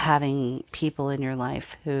 Having people in your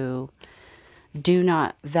life who do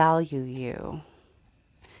not value you.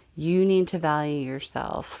 You need to value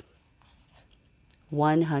yourself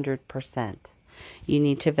 100%. You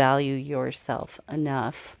need to value yourself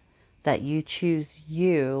enough that you choose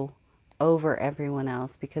you over everyone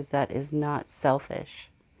else, because that is not selfish.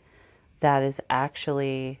 That is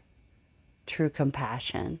actually true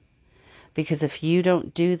compassion. Because if you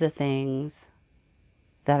don't do the things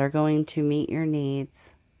that are going to meet your needs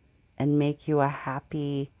and make you a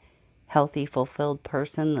happy, healthy, fulfilled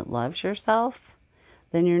person that loves yourself,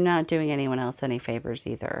 then you're not doing anyone else any favors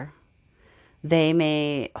either. They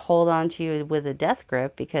may hold on to you with a death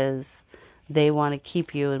grip because they want to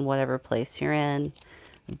keep you in whatever place you're in.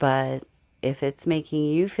 But if it's making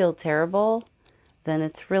you feel terrible, then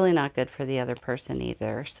it's really not good for the other person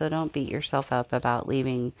either. So don't beat yourself up about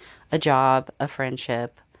leaving a job, a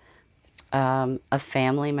friendship, a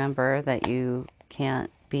family member that you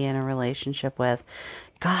can't be in a relationship with.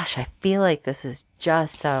 Gosh, I feel like this is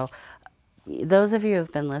just so... Those of you who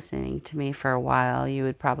have been listening to me for a while, you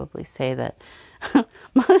would probably say that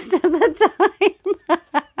most of the time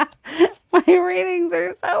my readings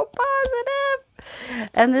are so positive.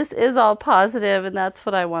 And this is all positive, and that's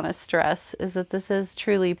what I want to stress, is that this is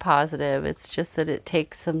truly positive. It's just that it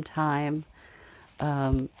takes some time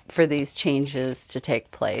for these changes to take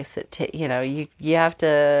place. You have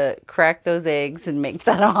to crack those eggs and make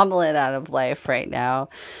that omelet out of life right now.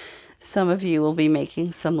 Some of you will be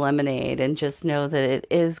making some lemonade, and just know that it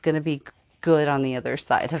is going to be good on the other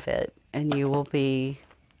side of it, and you will be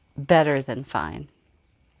better than fine.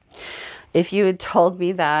 If you had told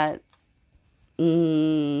me that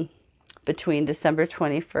between December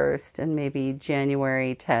 21st and maybe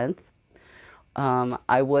January 10th,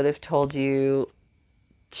 I would have told you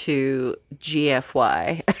to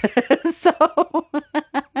GFY. So,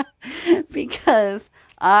 because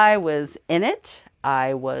I was in it,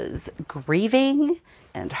 I was grieving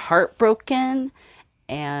and heartbroken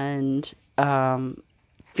and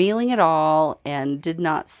feeling it all, and did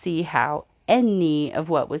not see how any of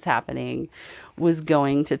what was happening was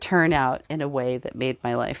going to turn out in a way that made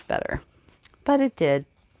my life better. But it did.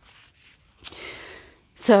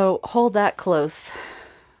 So hold that close,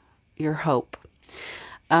 your hope.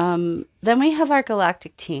 Then we have our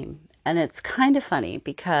galactic team, and it's kind of funny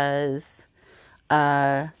because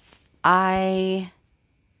I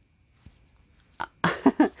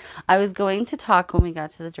was going to talk when we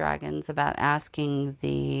got to the dragons about asking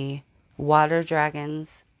the water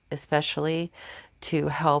dragons especially to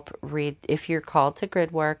help read. If you're called to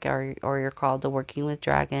grid work, or you're called to working with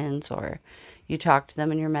dragons, or you talk to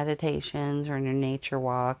them in your meditations or in your nature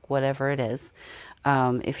walk, whatever it is.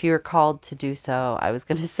 If you're called to do so, I was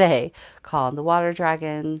going to say, call on the water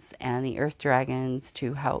dragons and the earth dragons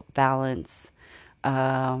to help balance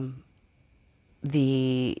the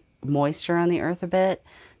moisture on the earth a bit,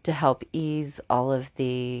 to help ease all of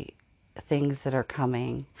the things that are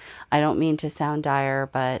coming. I don't mean to sound dire,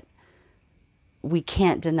 but we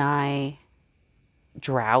can't deny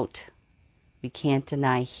drought. We can't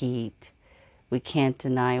deny heat. We can't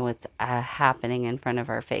deny what's happening in front of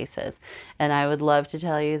our faces. And I would love to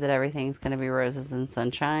tell you that everything's going to be roses and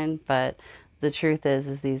sunshine, but the truth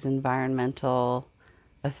is these environmental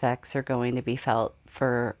effects are going to be felt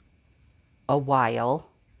for a while.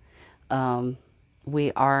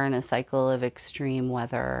 We are in a cycle of extreme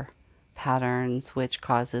weather patterns, which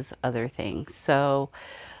causes other things. So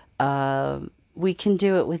we can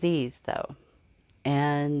do it with ease, though.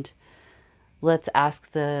 And let's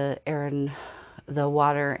ask the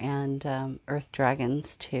water and earth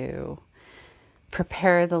dragons to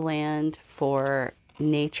prepare the land for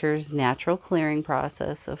nature's natural clearing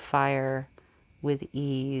process of fire with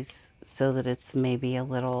ease, so that it's maybe a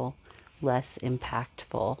little less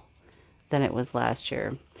impactful than it was last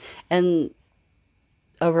year. And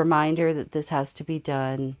a reminder that this has to be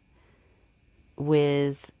done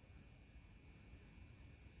with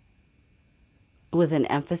an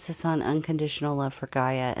emphasis on unconditional love for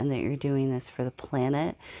Gaia, and that you're doing this for the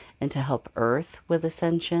planet and to help Earth with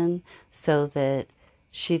ascension, so that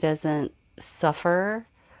she doesn't suffer.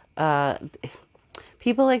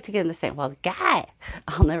 People like to get in the same, well, Gaia,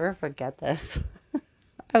 I'll never forget this.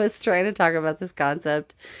 I was trying to talk about this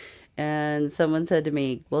concept, and someone said to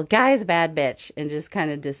me, well, Gaia's a bad bitch, and just kind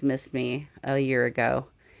of dismissed me a year ago.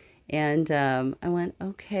 And I went,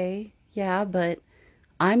 okay, yeah, but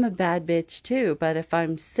I'm a bad bitch too. But if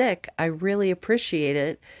I'm sick, I really appreciate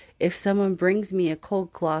it if someone brings me a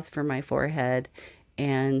cold cloth for my forehead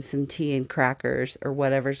and some tea and crackers or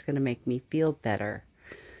whatever's going to make me feel better.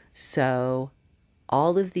 So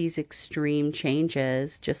all of these extreme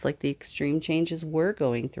changes, just like the extreme changes we're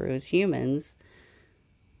going through as humans,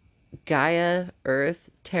 Gaia, Earth,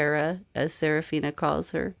 Terra, as Serafina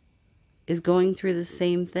calls her, is going through the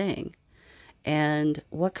same thing. And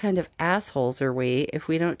what kind of assholes are we if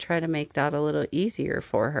we don't try to make that a little easier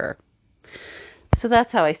for her? So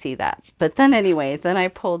that's how I see that. But then anyway, then I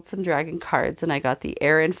pulled some dragon cards, and I got the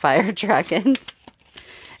air and fire dragon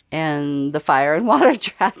and the fire and water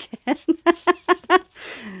dragon.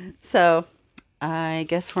 So I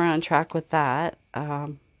guess we're on track with that.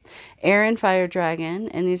 Air and fire dragon,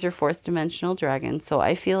 and these are fourth dimensional dragons. So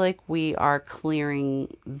I feel like we are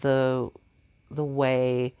clearing the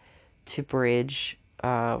way to bridge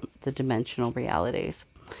the dimensional realities.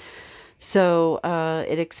 So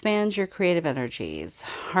it expands your creative energies,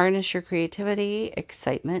 harness your creativity,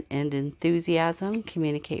 excitement, and enthusiasm,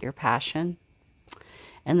 communicate your passion.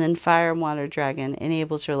 And then fire and water dragon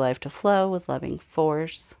enables your life to flow with loving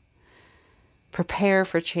force. Prepare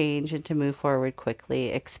for change and to move forward quickly.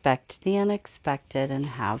 Expect the unexpected and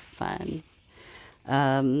have fun.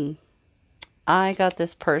 I got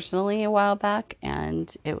this personally a while back,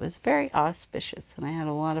 and it was very auspicious, and I had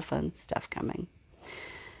a lot of fun stuff coming.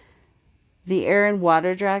 The air and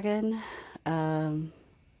water dragon,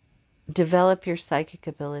 develop your psychic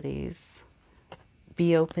abilities.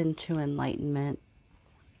 Be open to enlightenment.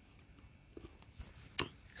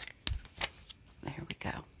 There we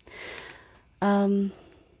go.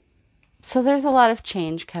 So there's a lot of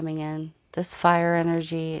change coming in. This fire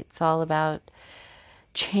energy, it's all about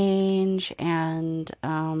change. And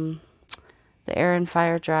the air and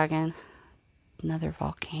fire dragon, another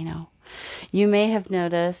volcano. You may have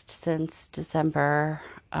noticed since December,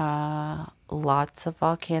 lots of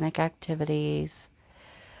volcanic activities.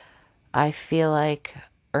 I feel like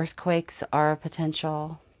earthquakes are a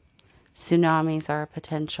potential. Tsunamis are a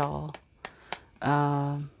potential.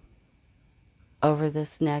 Over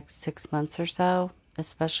this next 6 months or so,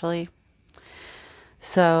 especially.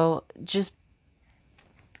 So just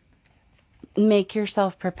make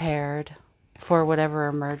yourself prepared for whatever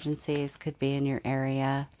emergencies could be in your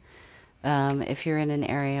area. If you're in an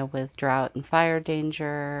area with drought and fire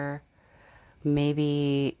danger,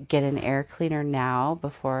 maybe get an air cleaner now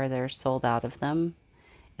before they're sold out of them,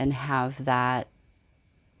 and have that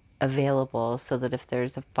available so that if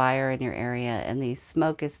there's a fire in your area and the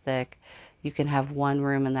smoke is thick, you can have one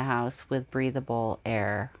room in the house with breathable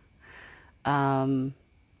air.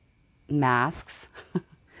 Masks.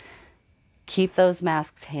 Keep those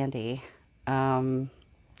masks handy.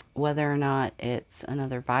 Whether or not it's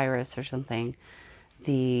another virus or something,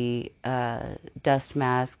 the dust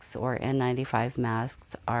masks or N95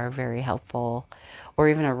 masks are very helpful, or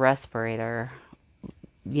even a respirator,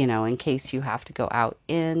 in case you have to go out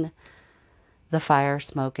in the fire,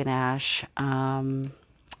 smoke, and ash.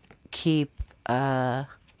 Keep a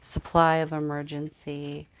supply of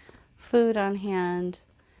emergency food on hand.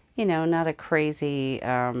 Not a crazy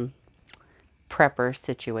prepper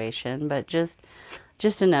situation, but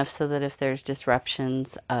just enough so that if there's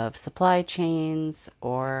disruptions of supply chains,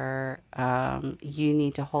 or you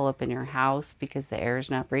need to hole up in your house because the air is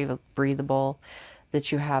not breathable,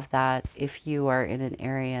 that you have that. If you are in an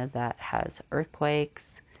area that has earthquakes,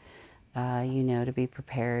 to be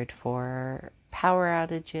prepared for power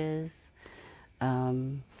outages,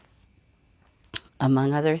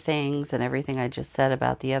 among other things, and everything I just said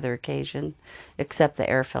about the other occasion, except the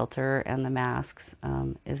air filter and the masks,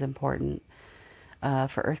 is important.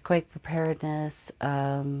 For earthquake preparedness,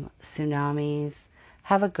 tsunamis,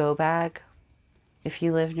 have a go bag. If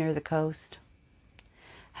you live near the coast,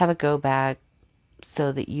 have a go bag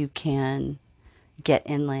so that you can get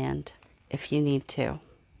inland if you need to.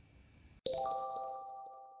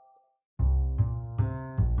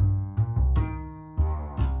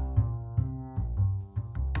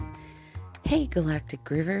 Hey Galactic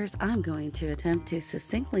Groovers, I'm going to attempt to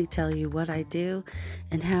succinctly tell you what I do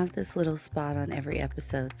and have this little spot on every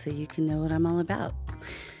episode so you can know what I'm all about.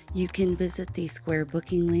 You can visit the Square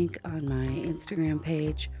booking link on my Instagram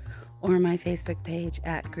page or my Facebook page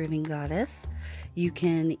at Grooving Goddess. You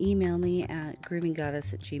can email me at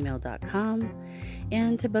groovinggoddess@gmail.com.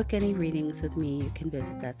 And to book any readings with me, you can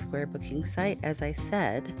visit that Square booking site. As I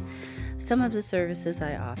said, some of the services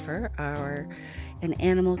I offer are an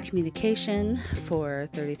animal communication for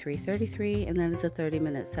 $33.33, and that is a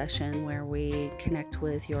 30-minute session where we connect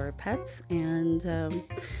with your pets and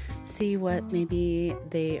see what maybe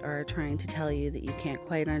they are trying to tell you that you can't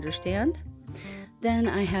quite understand. Then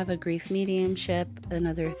I have a grief mediumship,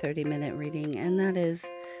 another 30-minute reading, and that is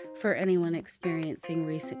for anyone experiencing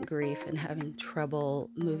recent grief and having trouble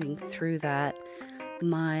moving through that.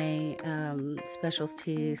 My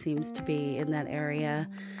specialty seems to be in that area,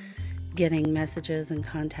 getting messages and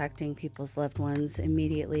contacting people's loved ones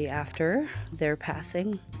immediately after their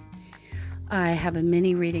passing. I have a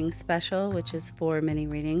mini reading special, which is 4 mini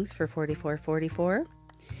readings for $44.44.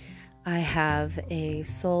 I have a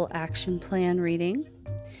soul action plan reading,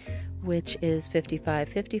 which is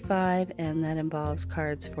 $55.55, and that involves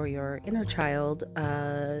cards for your inner child,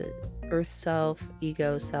 earth self,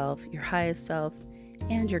 ego self, your highest self,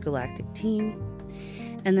 and your galactic team.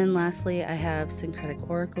 And then lastly, I have syncretic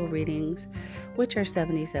oracle readings, which are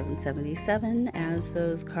 $77.77, as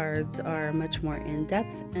those cards are much more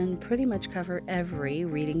in-depth and pretty much cover every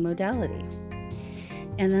reading modality.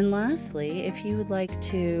 And then lastly, if you would like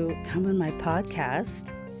to come on my podcast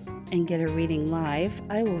and get a reading live,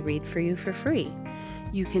 I will read for you for free.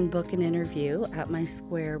 You can book an interview at my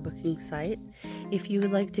Square booking site. If you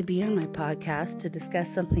would like to be on my podcast to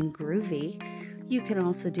discuss something groovy, you can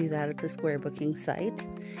also do that at the Square booking site.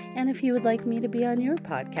 And if you would like me to be on your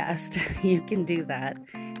podcast, you can do that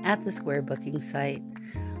at the Square booking site.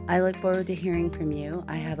 I look forward to hearing from you.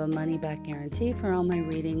 I have a money-back guarantee for all my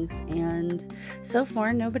readings, and so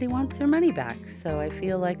far nobody wants their money back. So I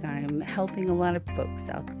feel like I'm helping a lot of folks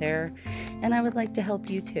out there, and I would like to help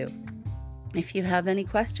you too. If you have any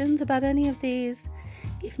questions about any of these,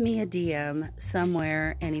 give me a DM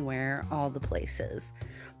somewhere, anywhere, all the places.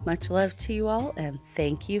 Much love to you all, and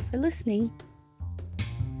thank you for listening.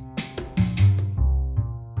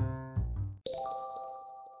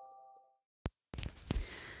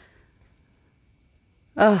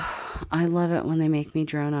 Oh, I love it when they make me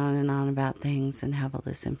drone on and on about things and have all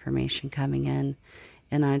this information coming in,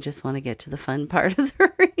 and I just want to get to the fun part of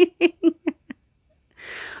the reading.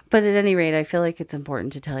 But at any rate, I feel like it's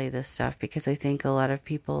important to tell you this stuff because I think a lot of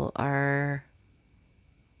people are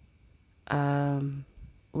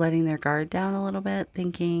letting their guard down a little bit,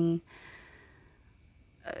 thinking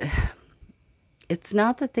it's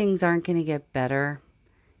not that things aren't going to get better.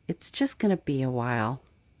 It's just going to be a while.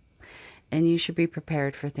 And you should be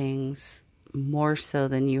prepared for things more so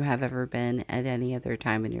than you have ever been at any other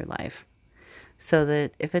time in your life. So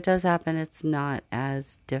that if it does happen, it's not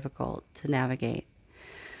as difficult to navigate.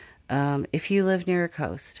 If you live near a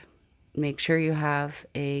coast, make sure you have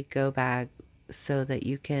a go bag so that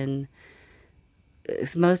you can,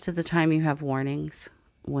 most of the time you have warnings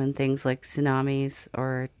when things like tsunamis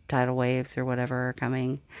or tidal waves or whatever are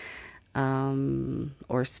coming,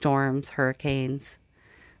 or storms, hurricanes.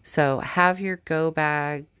 So have your go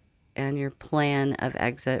bag and your plan of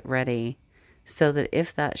exit ready so that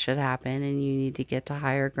if that should happen and you need to get to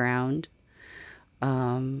higher ground,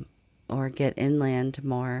 or get inland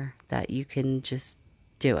more, that you can just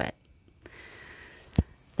do it.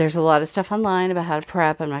 There's a lot of stuff online about how to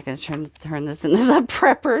prep. I'm not going to turn this into the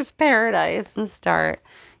prepper's paradise and start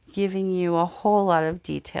giving you a whole lot of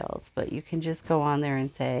details, but you can just go on there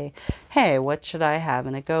and say, hey, what should I have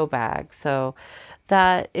in a go bag? So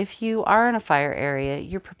that if you are in a fire area,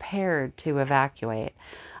 you're prepared to evacuate.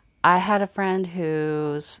 I had a friend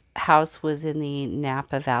whose house was in the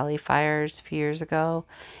Napa Valley fires a few years ago,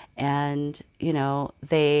 and, you know,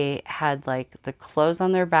 they had like the clothes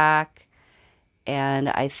on their back, and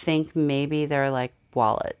I think maybe their like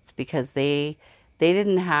wallets, because they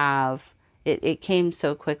didn't have it came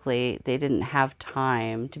so quickly, they didn't have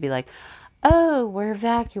time to be like, oh, we're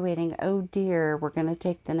evacuating, oh dear, we're going to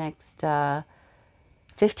take the next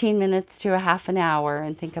 15 minutes to a half an hour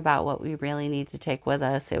and think about what we really need to take with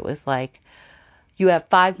us. It was like, you have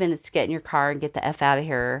 5 minutes to get in your car and get the F out of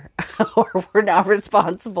here, or we're not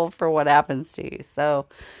responsible for what happens to you. So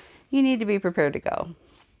you need to be prepared to go,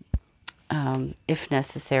 if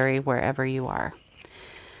necessary, wherever you are.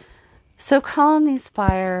 So call on these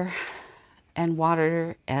fire and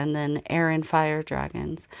water and then air and fire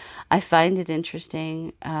dragons. I find it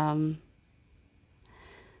interesting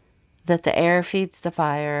that the air feeds the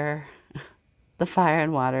fire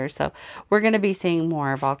and water. So we're going to be seeing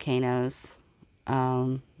more volcanoes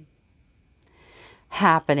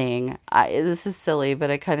happening. This is silly,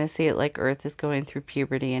 but I kind of see it like Earth is going through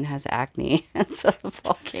puberty and has acne instead of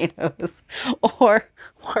volcanoes, or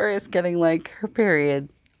is getting like her period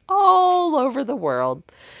all over the world.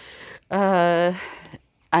 I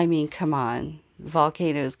mean, come on.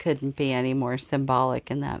 Volcanoes couldn't be any more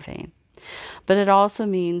symbolic in that vein. But it also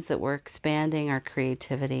means that we're expanding our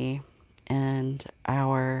creativity and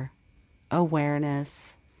our awareness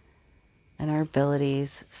and our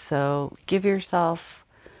abilities. So give yourself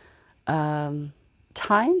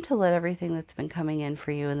time to let everything that's been coming in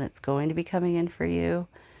for you and that's going to be coming in for you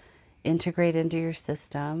integrate into your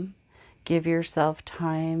system. Give yourself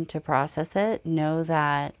time to process it. Know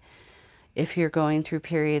that if you're going through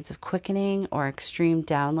periods of quickening or extreme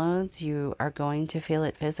downloads, you are going to feel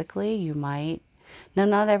it physically. You might, no,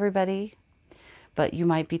 not everybody, but you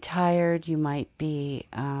might be tired. You might be,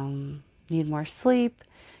 need more sleep.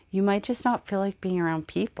 You might just not feel like being around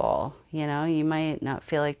people. You know, you might not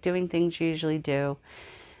feel like doing things you usually do,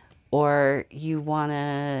 or you want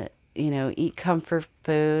to, you know, eat comfort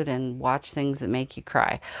food and watch things that make you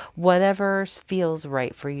cry. Whatever feels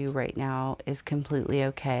right for you right now is completely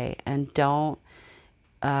okay. And don't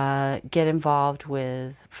get involved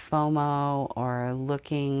with FOMO or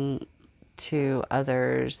looking to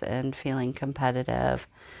others and feeling competitive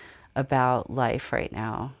about life right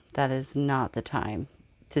now. That is not the time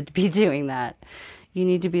to be doing that. You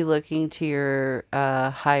need to be looking to your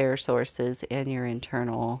higher sources and your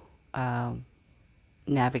internal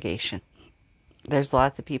navigation. There's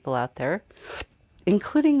lots of people out there,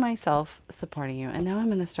 including myself, supporting you. And now I'm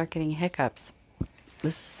going to start getting hiccups.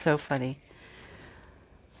 This is so funny.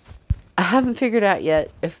 I haven't figured out yet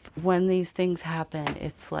if when these things happen,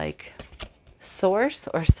 it's like source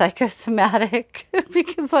or psychosomatic,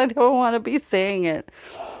 because I don't want to be saying it.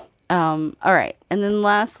 All right. And then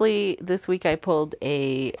lastly, this week I pulled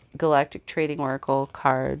a Galactic Trading Oracle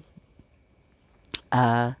card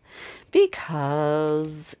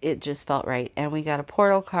because it just felt right. And we got a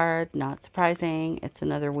portal card, not surprising. It's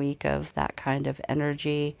another week of that kind of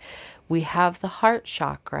energy. We have the heart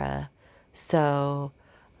chakra. So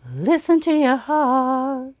listen to your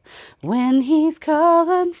heart when he's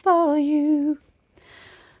calling for you.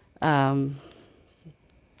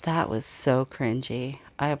 That was so cringy.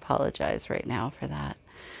 I apologize right now for that.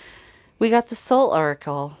 We got the soul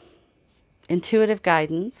oracle. Intuitive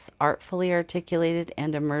guidance, artfully articulated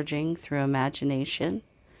and emerging through imagination,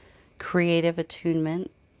 creative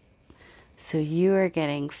attunement. So you are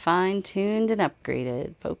getting fine-tuned and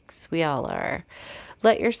upgraded, folks. We all are.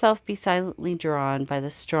 Let yourself be silently drawn by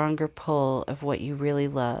the stronger pull of what you really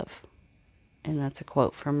love. And that's a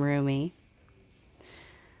quote from Rumi.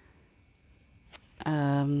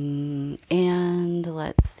 And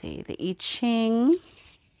let's see, the I Ching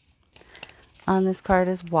on this card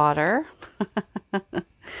is water.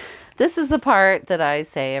 This is the part that I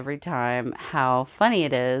say every time how funny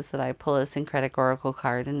it is that I pull a syncretic oracle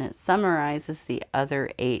card and it summarizes the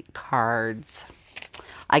other 8 cards.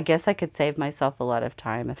 I guess I could save myself a lot of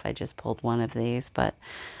time if I just pulled one of these, but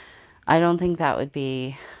I don't think that would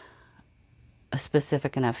be a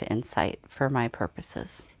specific enough insight for my purposes.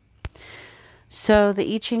 So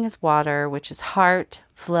the I Ching is water, which is heart,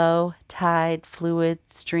 flow, tide, fluid,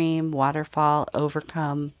 stream, waterfall,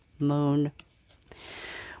 overcome, moon.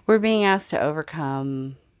 we're being asked to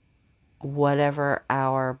overcome whatever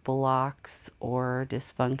our blocks or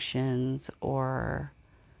dysfunctions or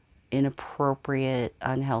inappropriate,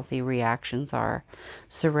 unhealthy reactions are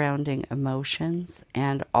surrounding emotions,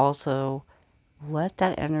 and also let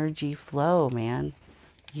that energy flow, man.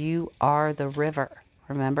 You are the river,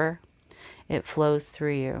 remember? It flows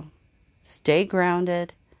through you. Stay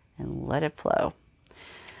grounded and let it flow.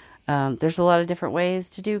 There's a lot of different ways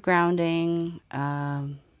to do grounding,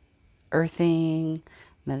 earthing,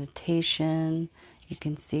 meditation. You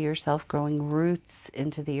can see yourself growing roots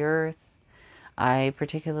into the earth. I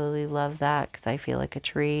particularly love that because I feel like a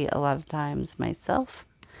tree a lot of times myself.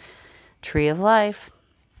 Tree of life.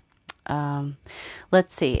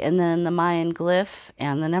 Let's see. And then the Mayan glyph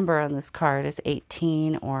and the number on this card is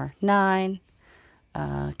 18 or 9.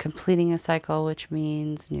 Completing a cycle, which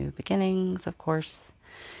means new beginnings, of course.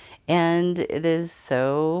 And it is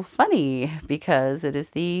so funny because it is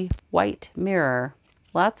the white mirror.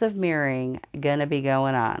 Lots of mirroring gonna be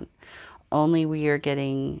going on. Only we are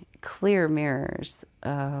getting clear mirrors.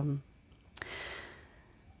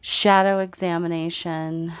 Shadow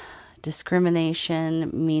examination,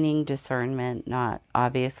 discrimination, meaning discernment, not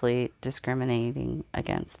obviously discriminating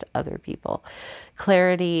against other people.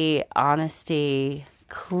 Clarity, honesty,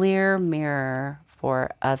 clear mirror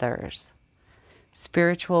for others.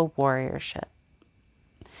 Spiritual warriorship.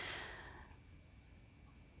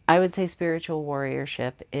 I would say spiritual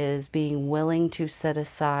warriorship is being willing to set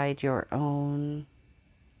aside your own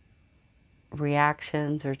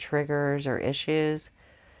reactions or triggers or issues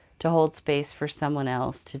to hold space for someone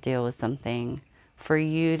else to deal with something. For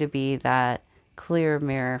you to be that clear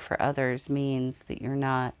mirror for others means that you're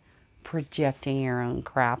not projecting your own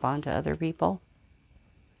crap onto other people.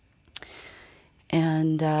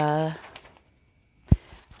 And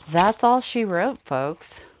that's all she wrote,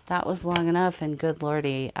 folks. That was long enough, and good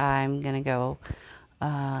lordy, I'm going to go,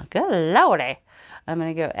 good lordy, I'm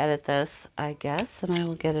going to go edit this, I guess, and I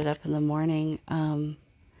will get it up in the morning.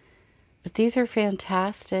 But these are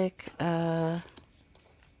fantastic,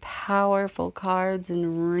 powerful cards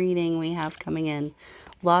and reading we have coming in.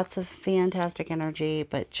 Lots of fantastic energy,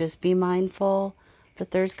 but just be mindful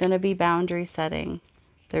that there's going to be boundary setting.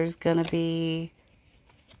 There's going to be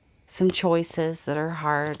some choices that are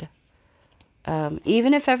hard.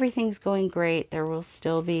 Even if everything's going great, there will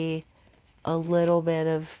still be a little bit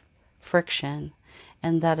of friction,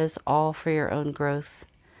 and that is all for your own growth.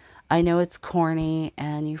 I know it's corny,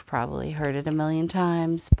 and you've probably heard it a million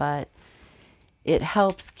times, but it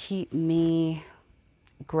helps keep me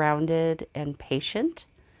grounded and patient,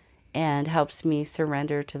 and helps me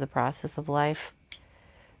surrender to the process of life,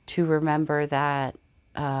 to remember that,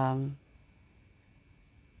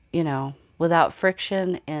 without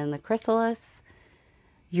friction in the chrysalis,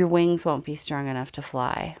 your wings won't be strong enough to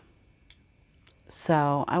fly.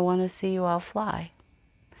 So I want to see you all fly.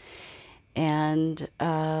 And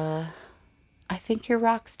I think you're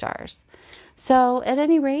rock stars. So at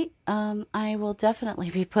any rate, I will definitely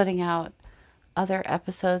be putting out other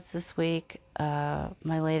episodes this week. My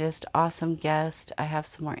latest awesome guest. I have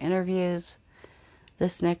some more interviews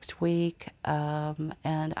this next week.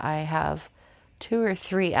 And I have 2 or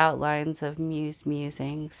 3 outlines of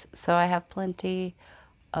musings. So I have plenty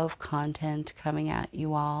of content coming at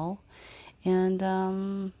you all. And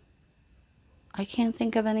I can't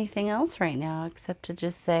think of anything else right now except to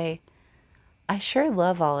just say, I sure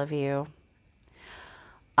love all of you.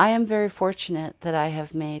 I am very fortunate that I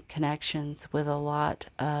have made connections with a lot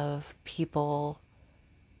of people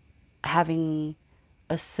having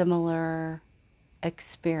a similar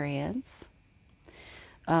experience,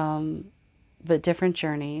 but different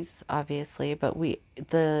journeys, obviously. But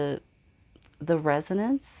the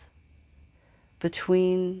resonance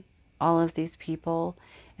between all of these people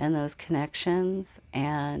and those connections,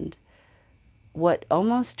 and what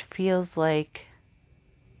almost feels like,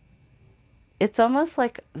 it's almost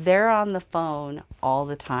like they're on the phone all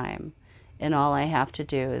the time, and all I have to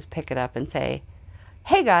do is pick it up and say,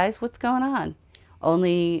 hey guys, what's going on?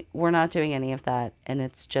 Only we're not doing any of that, and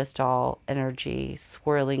it's just all energy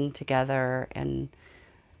swirling together and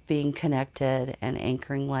being connected and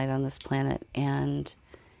anchoring light on this planet. And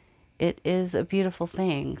it is a beautiful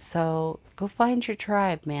thing. So go find your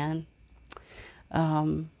tribe, man.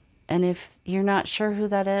 And if you're not sure who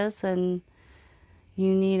that is and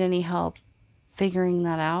you need any help figuring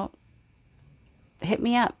that out, hit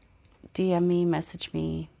me up. DM me, message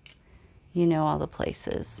me. You know all the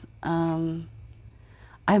places.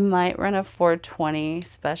 I might run a 420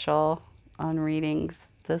 special on readings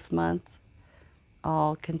this month.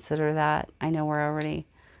 I'll consider that. I know we're already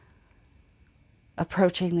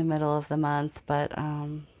approaching the middle of the month, but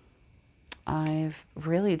I've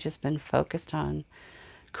really just been focused on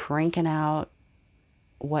cranking out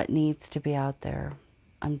what needs to be out there.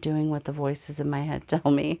 I'm doing what the voices in my head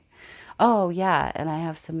tell me. Oh, yeah, and I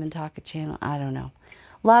have some Mintaka channel. I don't know.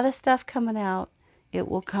 A lot of stuff coming out. It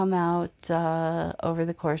will come out over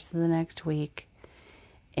the course of the next week.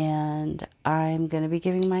 And I'm going to be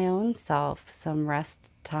giving my own self some rest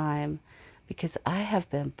time because I have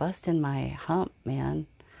been busting my hump, man.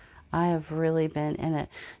 I have really been in it.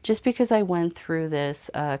 Just because I went through this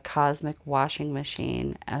cosmic washing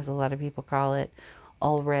machine, as a lot of people call it,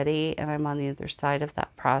 already, and I'm on the other side of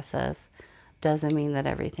that process, doesn't mean that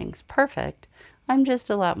everything's perfect. I'm just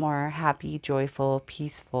a lot more happy, joyful,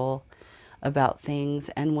 peaceful about things,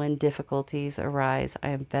 and when difficulties arise, I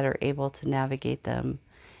am better able to navigate them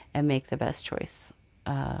and make the best choice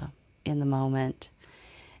in the moment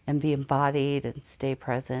and be embodied and stay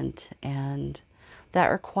present. And that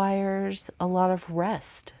requires a lot of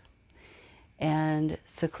rest and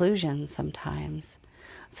seclusion sometimes.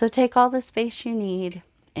 So take all the space you need,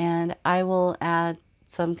 and I will add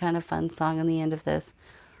some kind of fun song on the end of this.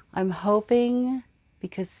 I'm hoping,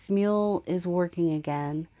 because Smule is working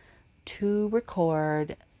again, to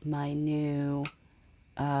record my new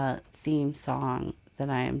theme song that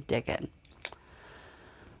I am digging.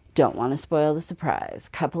 Don't want to spoil the surprise.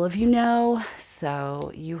 A couple of you know,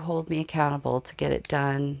 so you hold me accountable to get it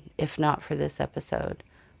done, if not for this episode,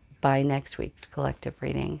 by next week's collective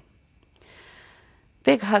reading.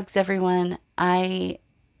 Big hugs, everyone. I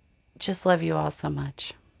just love you all so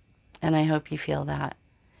much, and I hope you feel that.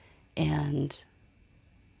 And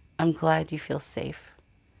I'm glad you feel safe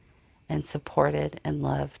and supported and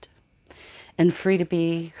loved and free to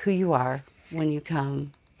be who you are when you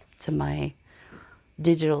come to my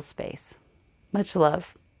digital space. Much love.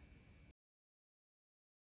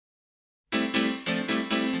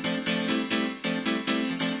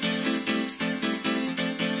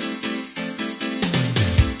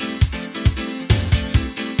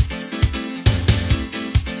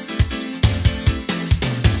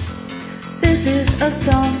 This is a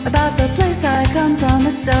song about the place I come from.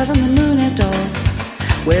 It's stars on the moon at all,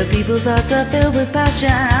 where people's hearts are filled with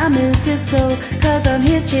passion. I miss it so, cause I'm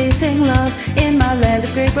here chasing love in my land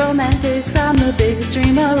of great romantics. I'm the biggest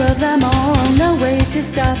dreamer of them all. No way to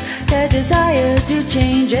stop their desire to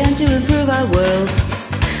change and to improve our world.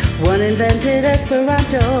 One invented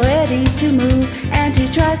Esperanto, ready to move and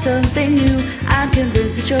to try something new. I'm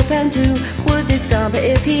convinced that Chopin too would dig samba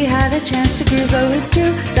if he had a chance to groove. Though it's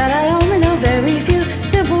true that I only know very few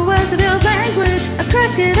simple words of your language. I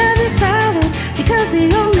cracked it and decided, because the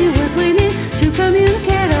only words we need to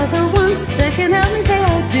communicate are the ones that can help me say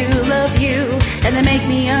I do love you, and they make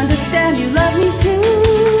me understand you love me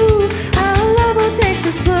too. Our love will take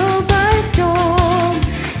this world by storm.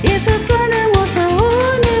 If it's London, Warsaw,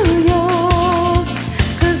 or New York,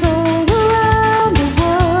 'cause all around the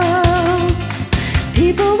world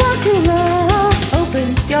people want to love. Open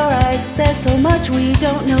your eyes, there's so much we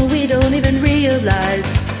don't know, we don't even realize.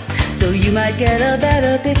 So you might get a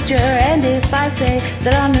better picture. And if I say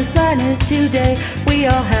that on this planet today we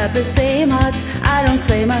all have the same hearts, I don't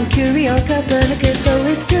claim I'm Curie or Copernicus. So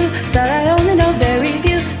it's true that I only know very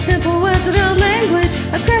few simple words of your language.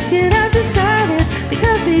 I cracked it, I decided,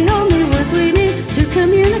 because the only words we need to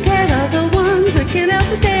communicate are the ones that can help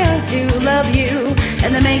me say I do love you,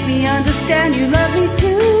 and they make me understand you love me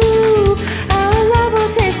too. Our love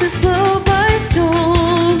will take this world by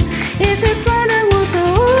storm. If it's London, Warsaw,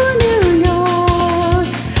 or New York,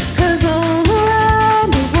 'cause all around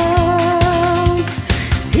the world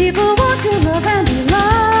people want to love and be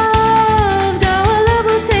loved. Our love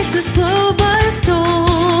will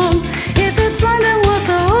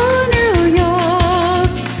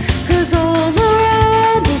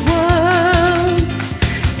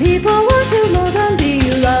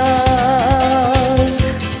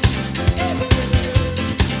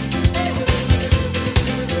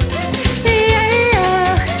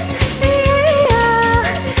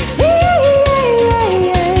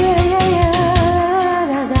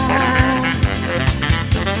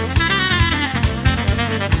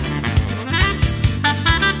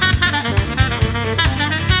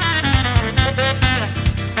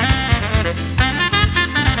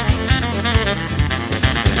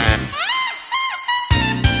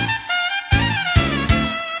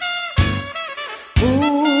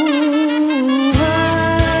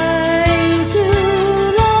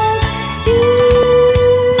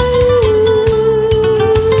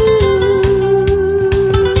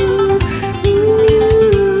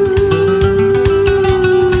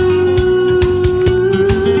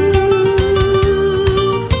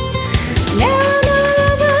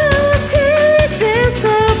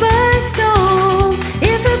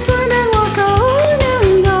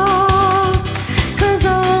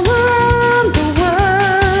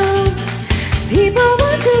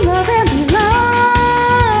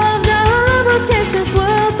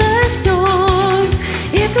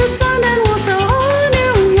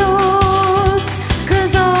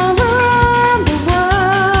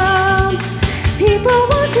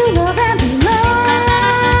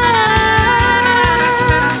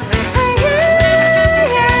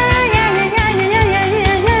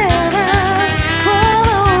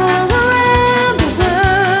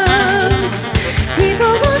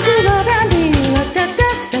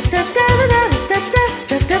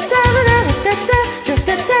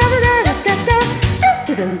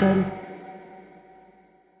dun dun.